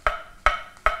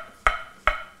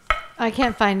 I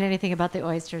can't find anything about the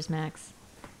oysters, Max.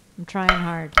 I'm trying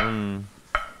hard.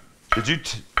 Did you,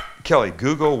 Kelly,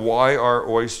 Google why are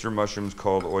oyster mushrooms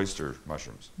called oyster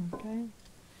mushrooms? Okay.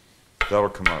 That'll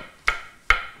come up.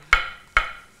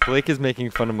 Blake is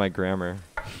making fun of my grammar.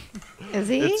 Is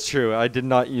he? It's true. I did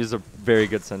not use a very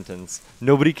good sentence.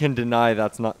 Nobody can deny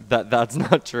that's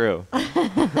not true.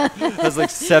 There's like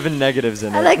 7 negatives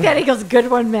in it. I like that. He goes, good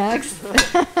one, Max.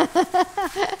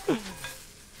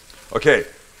 Okay,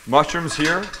 mushrooms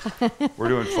here. We're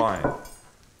doing fine.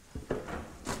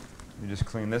 You just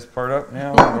clean this part up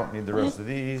now. We don't need the rest of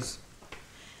these.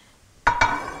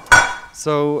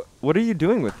 So, what are you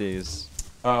doing with these?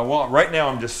 Well, right now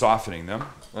I'm just softening them.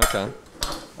 Okay.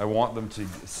 I want them to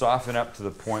soften up to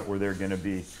the point where they're going to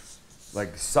be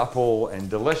like supple and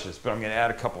delicious, but I'm going to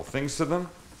add a couple things to them.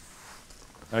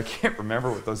 I can't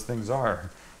remember what those things are.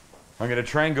 I'm going to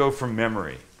try and go from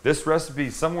memory. This recipe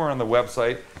is somewhere on the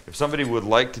website. If somebody would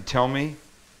like to tell me,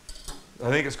 I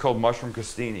think it's called mushroom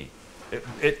crostini.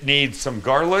 It needs some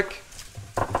garlic.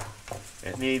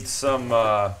 It needs some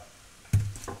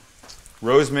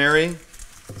rosemary.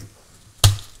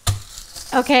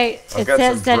 Okay, I've it got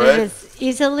says some that bread. it is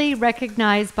easily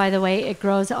recognized by the way it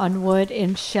grows on wood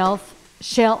in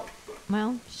shelf-like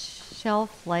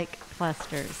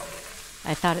clusters.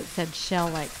 I thought it said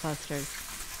shell-like clusters,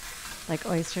 like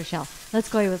oyster shell. We're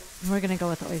going to go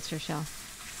with oyster shell.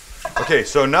 Okay,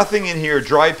 so nothing in here,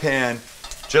 dry pan,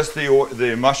 just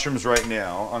the mushrooms right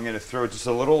now. I'm going to throw just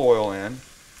a little oil in.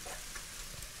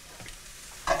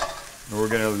 And we're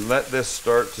going to let this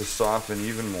start to soften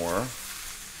even more.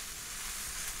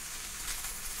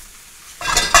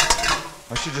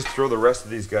 I should just throw the rest of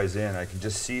these guys in. I can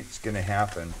just see it's going to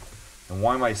happen. And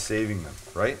why am I saving them,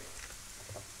 right?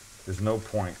 There's no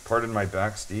point. Pardon my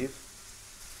back, Steve.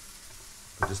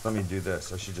 But just let me do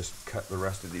this. I should just cut the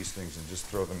rest of these things and just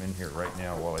throw them in here right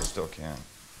now while I still can.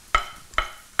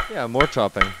 Yeah, more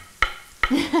chopping.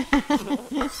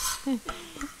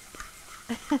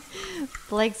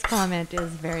 Blake's comment is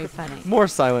very funny. More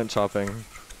silent chopping.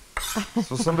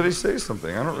 So somebody say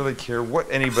something. I don't really care what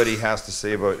anybody has to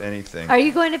say about anything. Are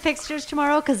you going to Fixtures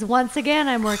tomorrow? Because once again,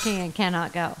 I'm working and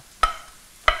cannot go.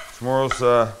 Tomorrow's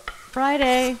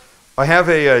Friday. I have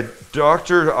a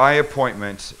doctor eye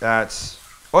appointment at.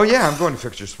 Oh yeah, I'm going to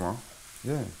Fixtures tomorrow.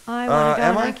 Yeah. I want to go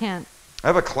am and I? I can't. I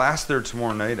have a class there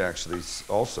tomorrow night actually.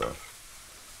 Also.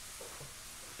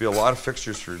 Be a lot of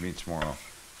Fixtures for me tomorrow.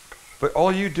 But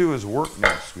all you do is work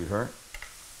now, sweetheart.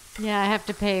 Yeah, I have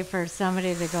to pay for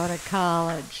somebody to go to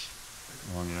college.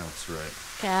 Oh yeah, that's right.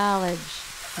 College.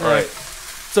 All right.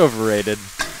 It's overrated.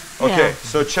 Okay, Yeah.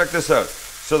 so check this out.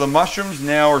 So the mushrooms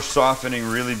now are softening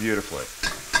really beautifully.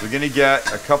 We're going to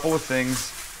get a couple of things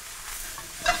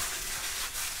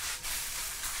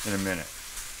in a minute.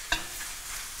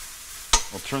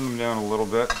 I'll turn them down a little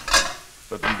bit,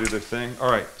 let them do their thing.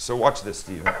 All right, so watch this,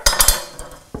 Steven.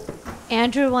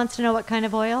 Andrew wants to know what kind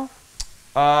of oil.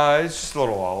 It's just a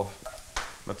little olive.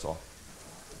 That's all.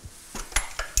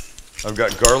 I've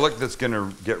got garlic that's going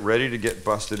to get ready to get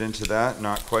busted into that.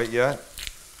 Not quite yet.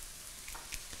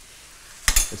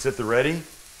 It's at the ready.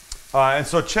 And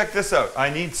so check this out. I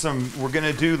need some, we're going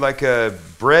to do like a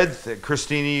bread.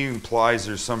 Crostini implies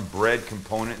there's some bread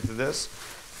component to this.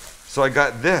 So I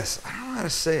got this. I don't know how to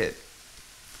say it.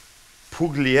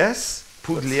 Pugliese?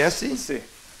 Pugliese? Let's see.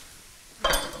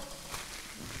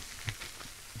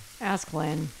 Ask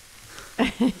Lynn.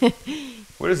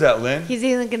 What is that, Lynn? He's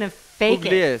even going to fake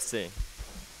it. Pugliese.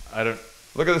 I don't.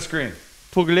 Look at the screen.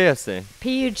 Pugliese.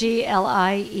 Pugliese.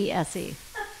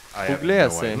 I have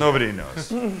Pugliese. idea. Nobody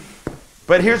knows.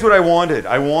 But here's what I wanted.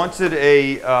 I wanted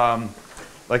a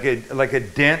like a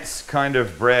dense kind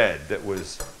of bread that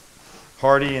was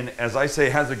hearty and, as I say,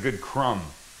 has a good crumb.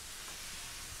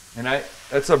 And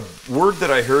that's a word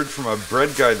that I heard from a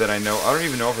bread guy that I know. I don't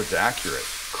even know if it's accurate.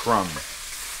 Crumb.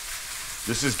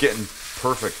 This is getting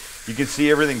perfect. You can see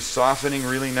everything softening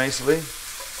really nicely.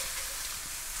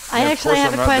 I And of actually course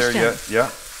have I'm a not there question. yet.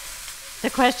 Yeah. The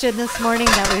question this morning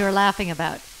that we were laughing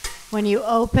about. When you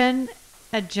open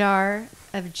a jar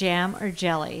of jam or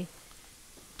jelly,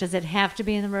 does it have to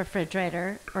be in the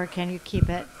refrigerator or can you keep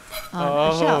it on a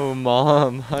Oh, shelf?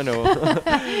 Mom, I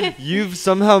know. You've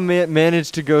somehow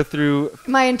managed to go through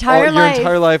My entire your life.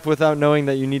 entire life without knowing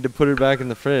that you need to put it back in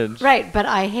the fridge. Right, but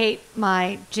I hate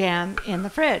my jam in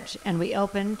the fridge. And we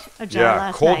opened a jar Yeah.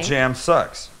 last Cold night. jam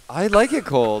sucks. I like it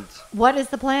cold. What is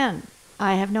the plan?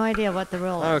 I have no idea what the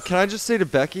rule Oh, is. can I just say to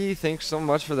Becky, thanks so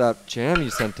much for that jam you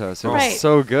sent us. It Right. was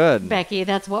so good. Becky,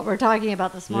 that's what we're talking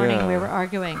about this morning. Yeah. We were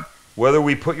arguing. Whether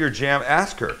we put your jam,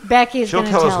 ask her. Becky's She'll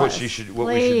going to tell us what we should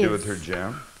do with her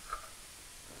jam.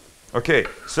 Okay,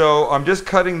 so I'm just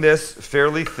cutting this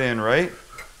fairly thin, right?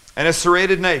 And a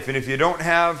serrated knife. And if you don't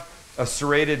have a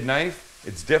serrated knife,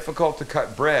 it's difficult to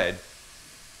cut bread.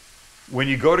 When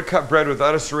you go to cut bread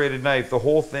without a serrated knife, the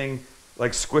whole thing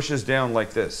like squishes down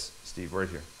like this. Steve, right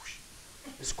here.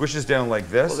 Squishes down like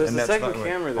this. Well, there's and a that's second not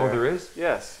camera right. there. Oh, there is?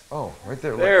 Yes. Oh, right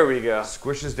there. Look. There we go.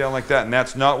 Squishes down like that, and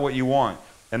that's not what you want.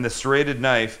 And the serrated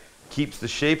knife keeps the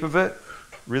shape of it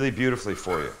really beautifully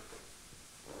for you.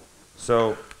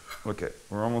 So, okay,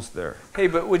 we're almost there. Hey,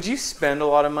 but would you spend a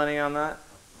lot of money on that?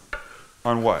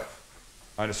 On what?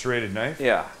 On a serrated knife?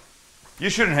 Yeah. You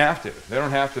shouldn't have to. They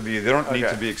don't have to be. They don't need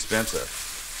Okay. to be expensive.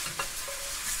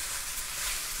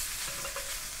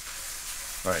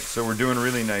 All right, so we're doing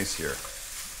really nice here.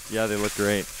 Yeah, they look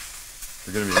great.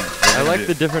 They're gonna be. I like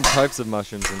the different types of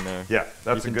mushrooms in there. Yeah,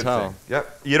 that's You a can good tell. thing.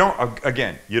 Yep. You don't.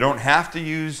 Again, you don't have to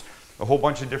use a whole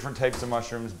bunch of different types of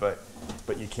mushrooms, but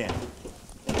you can.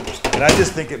 And I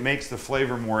just think it makes the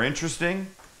flavor more interesting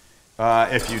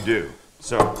if you do.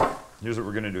 So here's what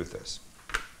we're gonna do with this.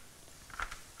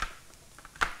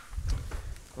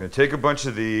 We're gonna take a bunch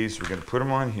of these. We're gonna put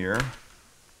them on here.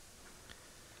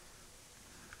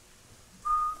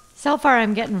 So far,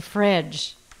 I'm getting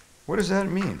fridge. What does that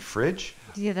mean? Fridge?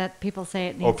 Yeah, that people say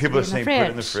it needs People are to be in saying the put fridge.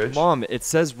 it in the fridge. Mom, it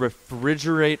says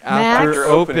refrigerate Max? after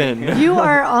open. You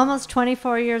are almost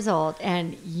 24 years old,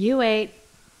 and you ate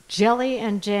jelly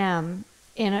and jam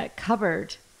in a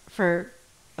cupboard for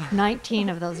 19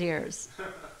 of those years.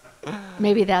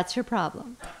 Maybe that's your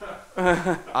problem.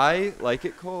 I like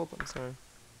it cold. I'm sorry.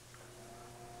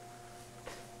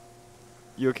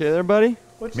 You okay there, buddy?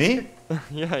 Me?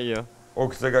 Yeah, you. Oh,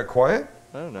 because I got quiet?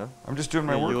 I don't know. I'm just doing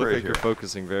my You work look right like here. you're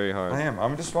focusing very hard. I am.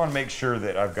 I just want to make sure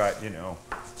that I've got,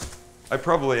 I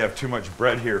probably have too much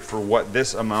bread here for what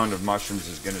this amount of mushrooms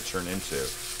is going to turn into.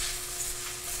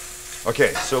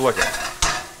 Okay, so look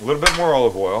at a little bit more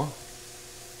olive oil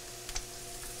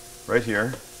right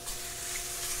here.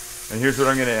 And here's what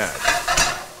I'm going to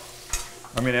add.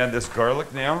 I'm going to add this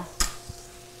garlic now,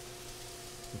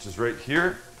 which is right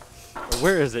here,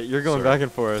 Where is it? You're going Sorry. back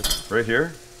and forth. right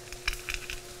here.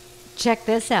 Check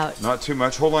this out. Not too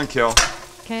much. Hold on, Kel.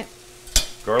 Okay.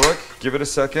 Garlic, give it a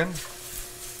second to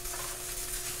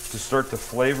start to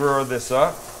flavor this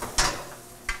up.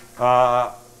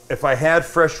 If I had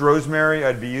fresh rosemary,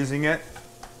 I'd be using it.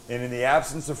 And in the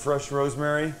absence of fresh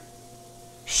rosemary,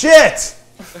 shit!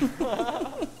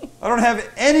 I don't have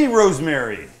any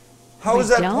rosemary. How is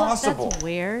that Don't? possible? That's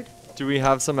weird. Do we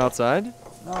have some outside?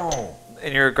 No.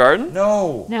 In your garden?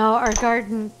 No. No, our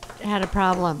garden had a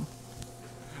problem.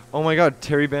 Oh my God,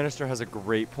 Terry Bannister has a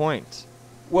great point.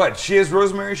 What? She has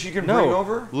rosemary she can bring No,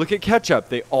 over? look at ketchup.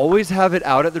 They always have it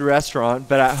out at the restaurant,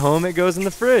 but at home it goes in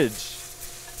the fridge.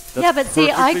 That's yeah, but see,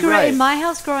 I perfectly grew right. in my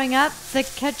house growing up. The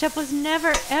ketchup was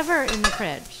never ever in the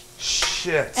fridge,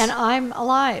 Shit. and I'm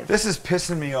alive. This is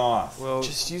pissing me off. Well,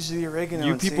 Just use the oregano.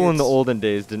 you and see people in the it's olden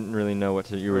days didn't really know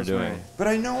what you were rosemary. doing. But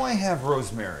I know I have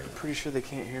rosemary. Pretty sure they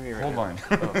can't hear me right Hold now. on.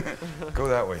 Go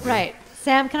that way. dude. Right,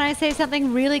 Sam. Can I say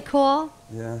something really cool?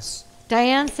 Yes.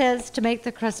 Diane says to make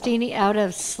the crostini out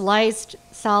of sliced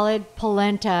solid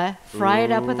polenta, fry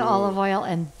it up with olive oil,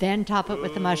 and then top it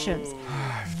with the mushrooms.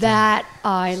 That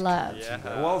I love.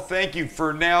 Well, thank you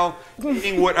for now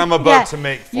eating what I'm about to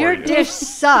make for your you. dish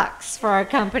sucks for our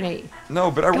company. No,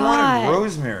 but I God. wanted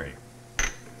rosemary.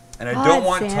 And I God, don't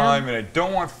want Sam. thyme, and I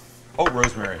don't want... Oh,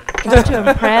 rosemary. Got to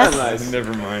impress,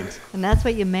 Never mind. and that's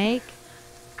what you make.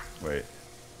 Wait.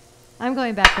 I'm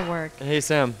going back to work. Hey,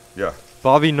 Sam. Yeah.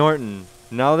 Bobby Norton.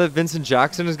 Now that Vincent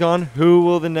Jackson is gone, who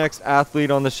will the next athlete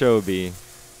on the show be?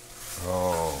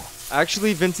 Oh.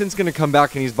 Actually, Vincent's gonna come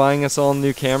back and he's buying us all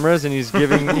new cameras and he's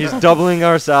doubling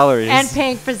our salaries. And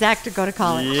paying for Zach to go to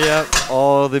college. Yep,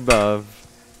 all the above.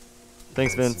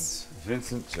 Thanks, Vince.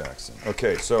 Vincent Jackson.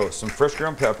 Okay, so some fresh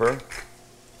ground pepper,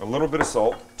 a little bit of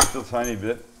salt, just a tiny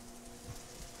bit.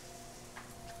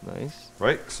 Nice.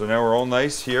 Right, so now we're all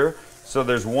nice here. So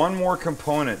there's one more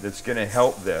component that's going to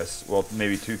help this. Well,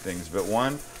 maybe two things, but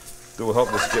one that will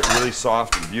help this get really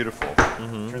soft and beautiful.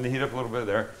 Turn the heat up a little bit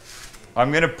there.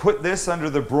 I'm going to put this under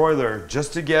the broiler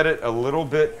just to get it a little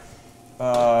bit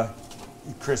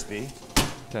crispy.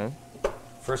 Okay.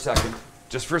 For a second.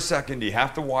 Just for a second. You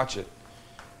have to watch it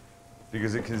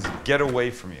because it can get away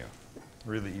from you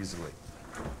really easily.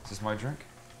 Is this my drink?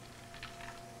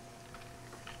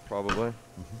 Probably.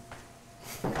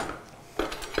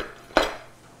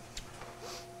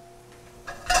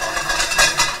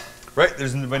 Right,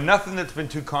 there's been nothing that's been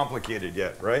too complicated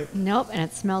yet, right? Nope, and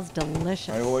it smells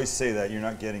delicious. I always say that, you're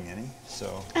not getting any,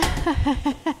 so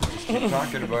just keep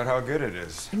talking about how good it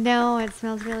is. No, it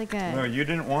smells really good. No, you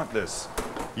didn't want this.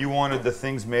 You wanted the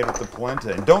things made at the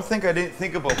polenta. And don't think I didn't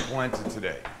think about polenta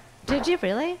today. Did you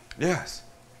really? Yes.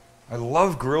 I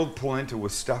love grilled polenta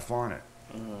with stuff on it.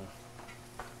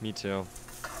 Me too.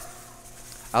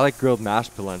 I like grilled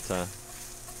mashed polenta.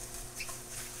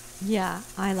 Yeah,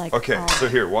 I like Okay, all so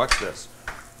of it. here, watch this.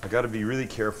 I got to be really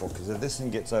careful because if this thing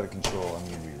gets out of control, I'm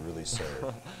going to be really sorry.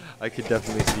 I could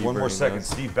definitely see. One more burning second, those.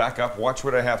 Steve, back up. Watch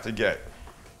what I have to get.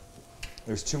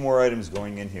 There's two more items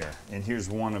going in here, and here's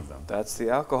one of them. That's the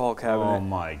alcohol Oh cabinet.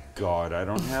 my God, I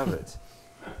don't have it.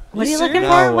 What are you looking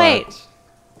Now for? what? Wait.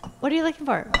 What are you looking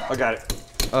for? I got it.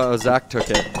 Oh, Zach took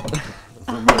it.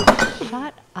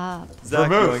 Shut up. Zach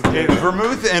Vermouth. going Okay,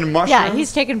 vermouth and mushrooms. Yeah,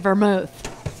 he's taking vermouth.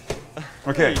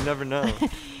 Okay. You never know.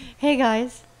 Hey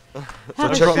guys. So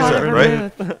Have a check shot these of out,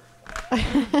 right? vermouth.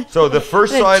 So the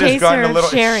first The side has chaser gotten a of little.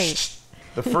 sherry.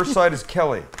 The first side is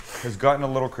Kelly has gotten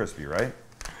a little crispy, right?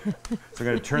 So I'm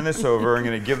going to turn this over. I'm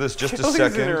going to give this just a Kelly's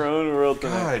second. in her own world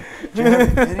tonight. God, do you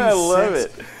have any I love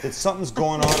sense it. that something's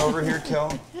going on over here, Kel?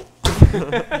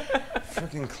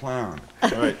 Freaking clown. All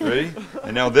right, ready?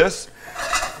 And now this.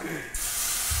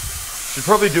 Should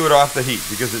probably do it off the heat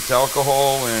because it's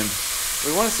alcohol and.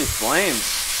 We want to see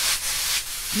flames.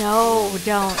 No,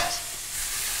 don't.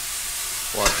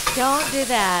 What? Don't do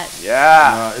that.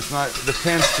 Yeah. It's not. The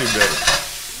pan's too big.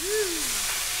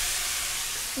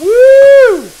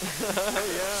 Woo!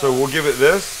 So we'll give it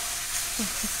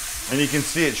this, and you can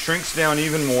see it shrinks down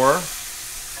even more.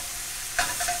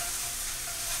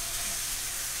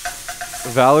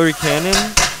 Valerie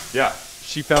Cannon, Yeah.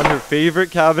 she found her favorite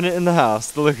cabinet in the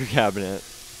house, the liquor cabinet.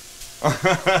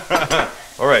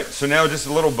 All right, so now just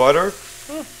a little butter.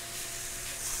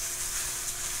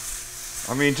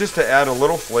 I mean, just to add a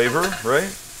little flavor, right?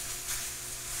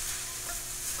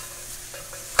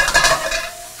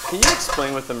 Can you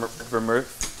explain what the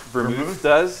vermouth Vermouth?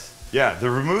 does? Yeah, the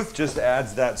vermouth just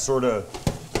adds that sort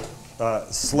of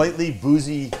slightly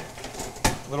boozy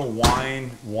little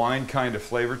wine kind of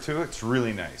flavor to it. It's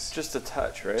really nice. Just a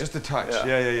touch, right? Just a touch.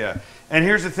 Yeah. Yeah. And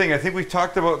here's the thing. I think we've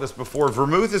talked about this before.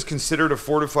 Vermouth is considered a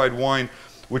fortified wine,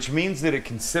 which means that it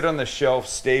can sit on the shelf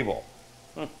stable.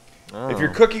 If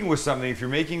you're cooking with something, if you're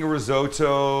making a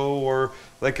risotto or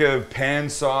like a pan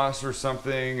sauce or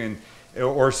something,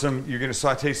 or you're going to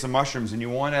saute some mushrooms and you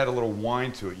want to add a little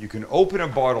wine to it, you can open a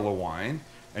bottle of wine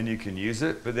and you can use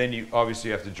it, but then you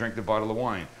obviously have to drink the bottle of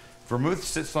wine. Vermouth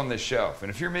sits on the shelf, and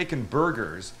if you're making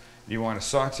burgers, and you want to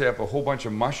saute up a whole bunch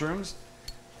of mushrooms,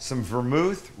 some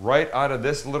vermouth right out of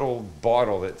this little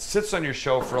bottle that sits on your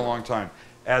shelf for a long time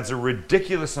adds a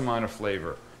ridiculous amount of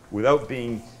flavor without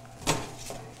being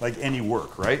like any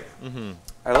work, right? Mm-hmm.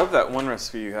 I love that one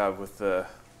recipe you have with the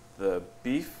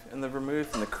beef and the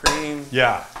vermouth and the cream.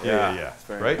 Yeah. It's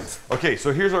very Right? nice. Okay,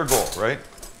 so here's our goal, right?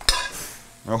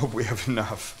 I hope we have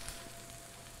enough.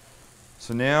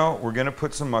 So now we're going to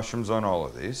put some mushrooms on all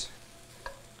of these.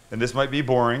 And this might be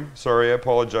boring. Sorry, I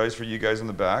apologize for you guys in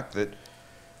the back.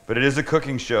 But it is a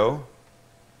cooking show.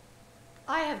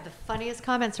 I have the funniest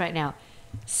comments right now.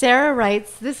 Sarah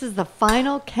writes, "This is the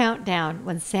final countdown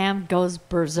when Sam goes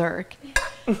berserk."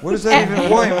 What is that even?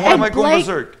 Why am I going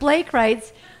berserk? Blake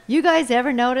writes, "You guys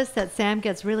ever notice that Sam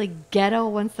gets really ghetto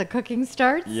once the cooking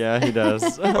starts?" Yeah, he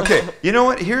does. Okay, you know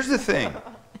what? Here's the thing.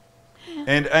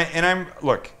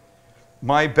 Look,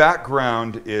 my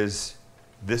background is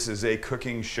this is a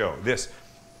cooking show.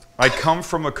 I come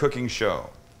from a cooking show.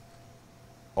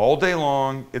 All day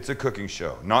long, it's a cooking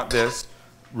show. Not this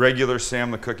regular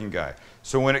Sam the cooking guy.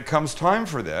 So when it comes time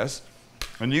for this,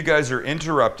 and you guys are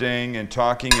interrupting and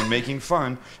talking and making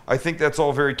fun, I think that's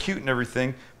all very cute and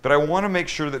everything, but I want to make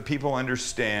sure that people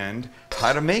understand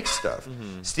how to make stuff.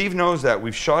 Mm-hmm. Steve knows that.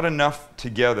 We've shot enough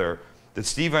together that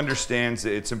Steve understands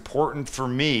that it's important for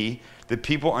me that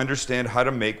people understand how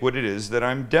to make what it is that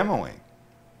I'm demoing.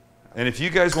 And if you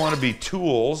guys want to be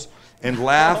tools and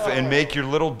laugh and make your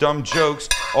little dumb jokes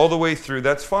all the way through,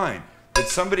 that's fine. But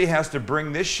somebody has to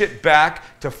bring this shit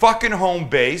back to fucking home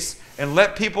base and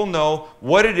let people know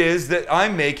what it is that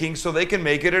I'm making so they can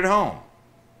make it at home.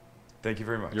 Thank you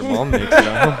very much. Your mom makes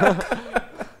it.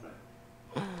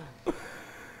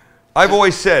 I've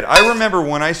always said, I remember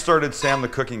when I started Sam the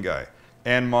Cooking Guy,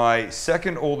 and my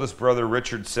second oldest brother,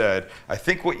 Richard, said, I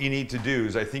think what you need to do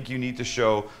is I think you need to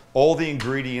show all the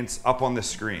ingredients up on the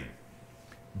screen.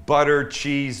 Butter,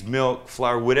 cheese, milk,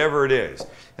 flour, whatever it is.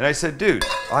 And I said, dude,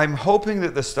 I'm hoping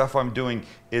that the stuff I'm doing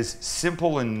is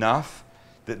simple enough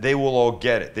that they will all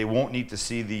get it. They won't need to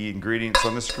see the ingredients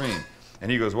on the screen. And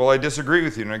he goes, well, I disagree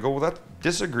with you. And I go, well,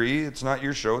 disagree. It's not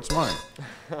your show, it's mine.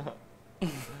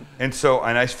 And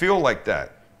I feel like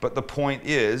that. But the point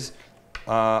is,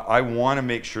 I want to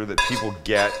make sure that people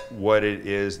get what it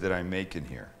is that I'm making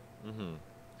here. Mm-hmm.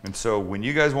 And so when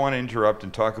you guys want to interrupt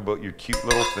and talk about your cute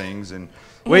little things and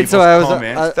wait, so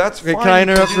comments, that's fine. Can I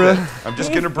interrupt for I'm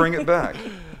just going to bring it back.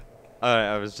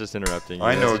 I was just interrupting you.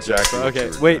 I know exactly what Okay,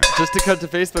 you were wait, doing. just to cut to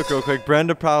Facebook real quick.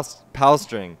 Brenda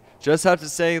Palstring. Just have to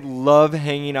say, love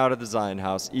hanging out at the Zion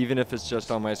House, even if it's just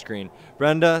on my screen.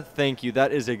 Brenda, thank you.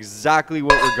 That is exactly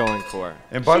what we're going for.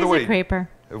 And by the way, She's a creeper.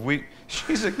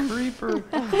 She's a creeper.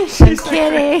 I'm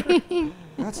kidding.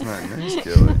 That's not nice,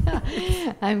 Kelly.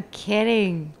 I'm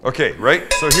kidding. Okay,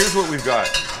 right? So here's what we've got.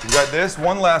 We've got this,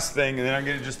 one last thing, and then I'm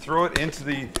going to just throw it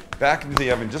back into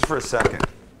the oven just for a second.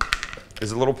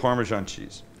 Is a little Parmesan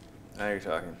cheese. Now you're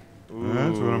talking. Ooh.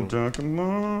 That's what I'm talking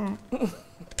about.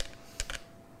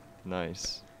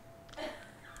 Nice.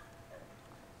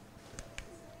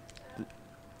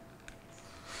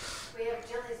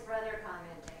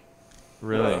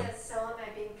 Really? So am I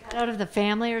being cut out of the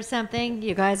family or something?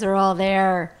 You guys are all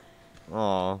there.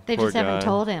 Aw, They poor just haven't guy.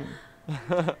 told him.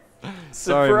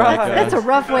 Sorry, Surprise. Micah. That's a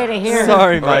rough way to hear.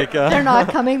 Sorry, Right. Micah. They're not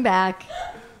coming back.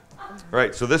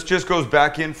 Right, so this just goes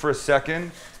back in for a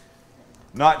second.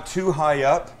 Not too high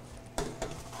up,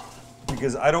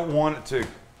 because I don't want it to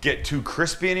get too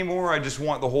crispy anymore. I just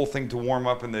want the whole thing to warm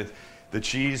up and the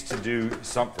cheese to do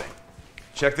something.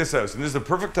 Check this out. And this is the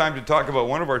perfect time to talk about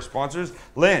one of our sponsors,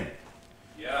 Lynn.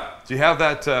 Yeah. Do you have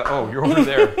that? Oh, you're over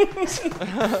there.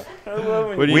 I love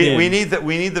when What do you we need?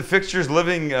 need the Fixtures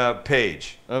Living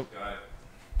page. Oh, got it.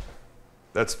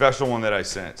 That special one that I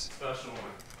sent. Special one.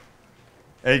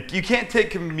 And you can't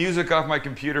take music off my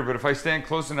computer, but if I stand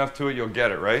close enough to it, you'll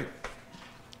get it, right?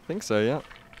 I think so, yeah.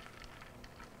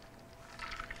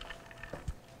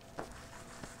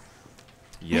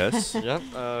 Yes. Yep.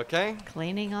 Okay.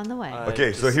 Cleaning on the way.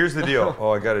 Okay, so just- here's the deal. Oh,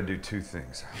 I got to do two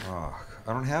things. Oh,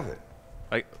 I don't have it.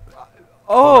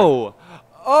 Oh!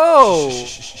 Oh!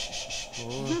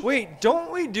 Wait,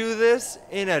 don't we do this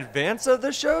in advance of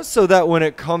the show so that when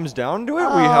it comes down to it,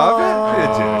 we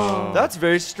have it? That's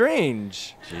very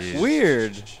strange.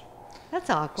 Weird. That's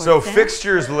awkward. So Sam.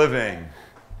 Fixtures Living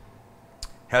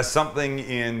has something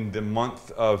in the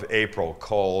month of April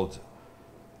called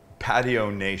Patio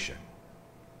Nation.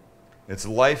 It's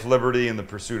life, liberty, and the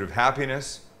pursuit of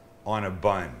happiness on a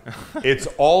bun. It's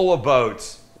all about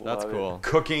That's Love it. cool.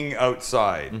 cooking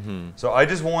outside. So I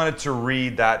just wanted to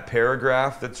read that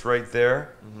paragraph that's right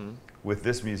there with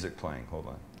this music playing.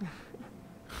 Hold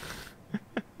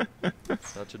on.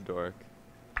 Such a dork.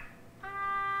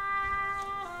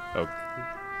 Oh.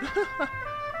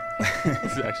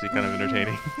 This is actually kind of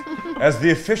entertaining. As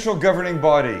the official governing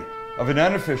body of an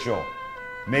unofficial,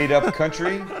 made-up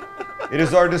country, it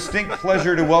is our distinct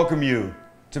pleasure to welcome you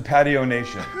to Patio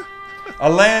Nation, a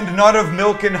land not of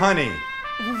milk and honey,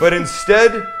 but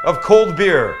instead of cold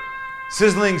beer,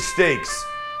 sizzling steaks,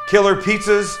 killer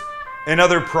pizzas, and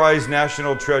other prized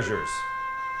national treasures.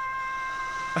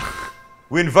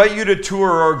 We invite you to tour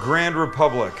our Grand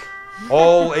Republic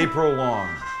all April long,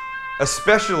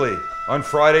 especially on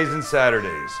Fridays and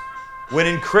Saturdays, when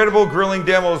incredible grilling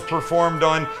demos performed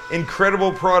on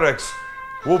incredible products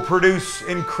will produce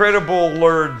incredible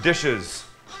lured dishes.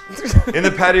 In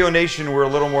the Patio Nation, we're a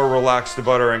little more relaxed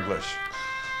about our English.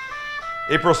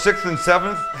 April 6th and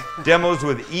 7th, demos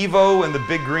with Evo and the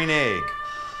Big Green Egg.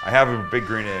 I have a Big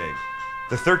Green Egg.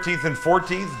 The 13th and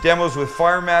 14th, demos with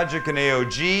Fire Magic and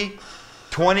AOG.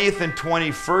 20th and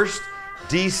 21st,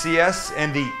 DCS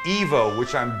and the Evo,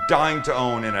 which I'm dying to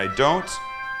own and I don't.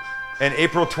 And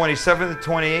April 27th and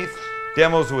 28th,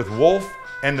 demos with Wolf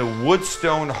and the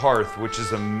Woodstone Hearth, which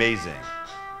is amazing.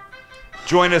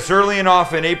 Join us early and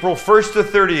often, April 1st to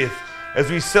 30th, as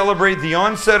we celebrate the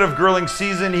onset of grilling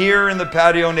season here in the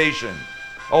Patio Nation,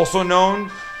 also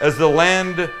known as the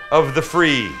land of the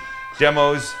free,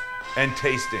 demos and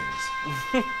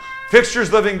tastings.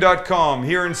 FixturesLiving.com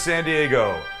here in San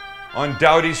Diego, on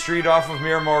Dowdy Street off of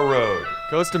Miramar Road.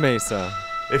 Costa Mesa.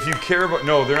 If you care about,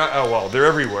 no, they're not, oh well, they're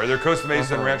everywhere. They're Costa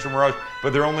Mesa and Rancho Mirage,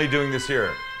 but they're only doing this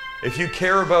here. If you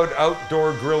care about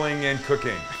outdoor grilling and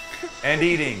cooking and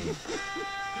eating,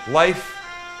 life,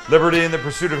 liberty, and the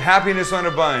pursuit of happiness on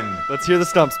a bun, Let's hear the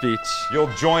stump speech.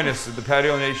 you'll join us at the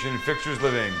Patio Nation Fixtures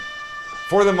Living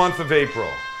for the month of April,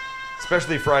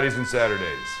 especially Fridays and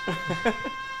Saturdays.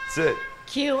 That's it.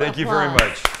 Cue Thank you very applause.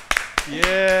 much.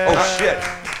 Yeah. Oh shit.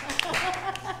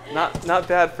 Not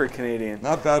bad for Canadian.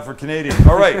 Not bad for Canadian.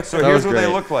 All right, so That here's was what they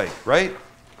great. look like, right?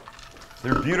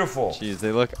 They're beautiful. Jeez,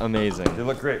 they look amazing. They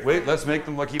look great. Wait, let's make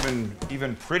them look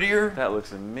even prettier. That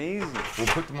looks amazing. We'll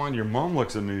put them on. Your mom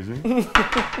looks amazing.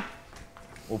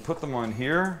 We'll put them on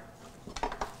here.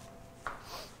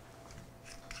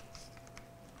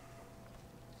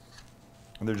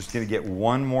 And they're just going to get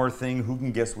one more thing. Who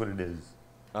can guess what it is?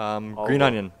 Green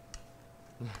onion.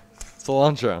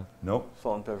 Cilantro. Nope.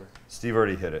 Salt and pepper. Steve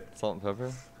already hit it. Salt and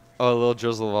pepper. Oh, a little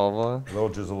drizzle of olive oil. A little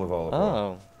drizzle of olive oil.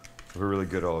 Oh. Of a really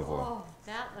good olive oil. Oh,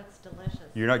 that looks delicious.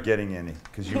 You're not getting any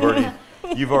because you've already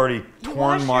You torn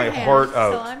wash my your hands, heart So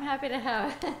out I'm happy to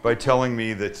have it. by telling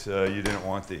me that you didn't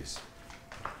want these.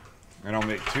 And I'll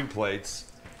make 2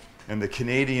 plates, and the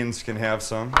Canadians can have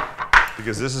some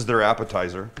because this is their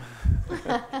appetizer.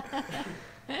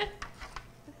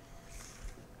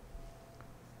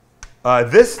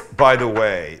 This, by the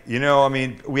way, you know, I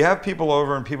mean, we have people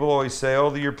over and people always say,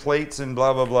 oh, your plates and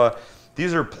blah, blah, blah.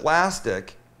 These are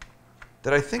plastic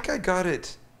that I think I got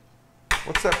at,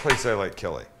 what's that place I like,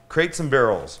 Kelly? Crates and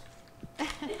Barrels.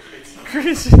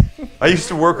 I used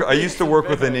to work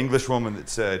with an English woman that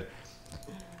said,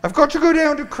 I've got to go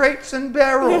down to Crates and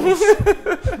Barrels.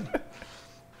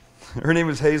 Her name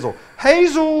is Hazel.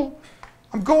 Hazel,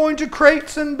 I'm going to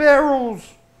Crates and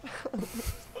Barrels.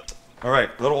 All right,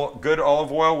 little good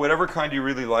olive oil, whatever kind you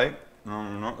really like. No,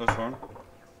 not this one.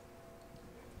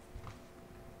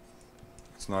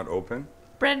 It's not open.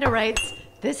 Brenda writes,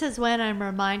 this is when I'm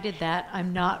reminded that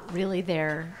I'm not really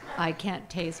there. I can't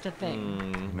taste a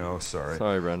thing. No, sorry.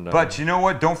 Sorry, Brenda. But you know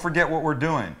what? Don't forget what we're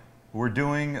doing. We're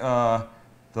doing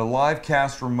the live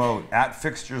cast remote at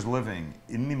Fixtures Living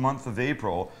in the month of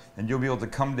April, and you'll be able to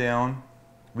come down,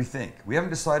 we think. We haven't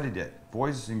decided yet.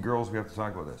 Boys and girls, we have to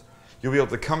talk about this. You'll be able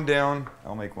to come down,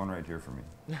 I'll make one right here for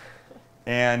me,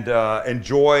 and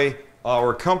enjoy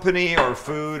our company, our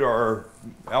food, our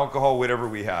alcohol, whatever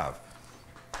we have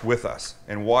with us,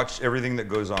 and watch everything that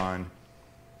goes on.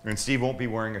 And Steve won't be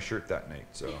wearing a shirt that night,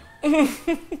 so.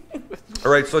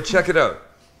 All right, so check it out.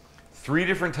 3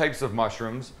 different types of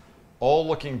mushrooms, all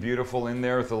looking beautiful in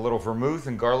there with a little vermouth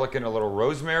and garlic and a little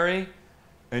rosemary,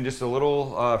 and just a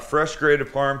little fresh grated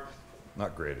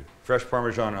fresh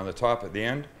Parmesan on the top at the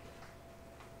end.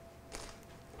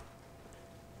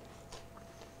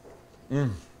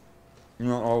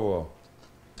 Oh,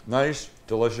 nice,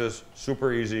 delicious,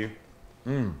 super easy.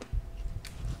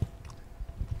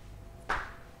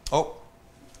 Oh,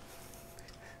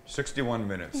 61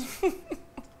 minutes.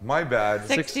 My bad.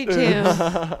 62.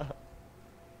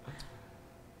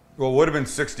 Well, it would have been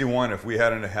 61 if we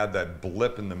hadn't had that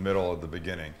blip in the middle at the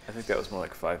beginning. I think that was more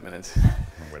like 5 minutes.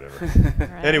 Whatever.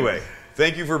 Right. Anyway,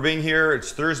 thank you for being here.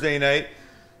 It's Thursday night.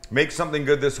 Make something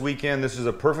good this weekend. This is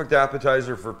a perfect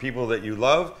appetizer for people that you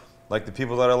love, like the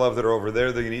people that I love that are over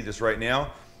there. They can eat this right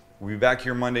now. We'll be back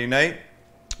here Monday night.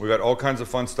 We got all kinds of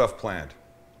fun stuff planned.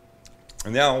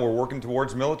 And now we're working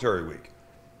towards Military Week.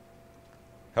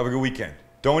 Have a good weekend.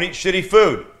 Don't eat shitty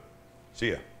food.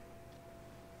 See ya.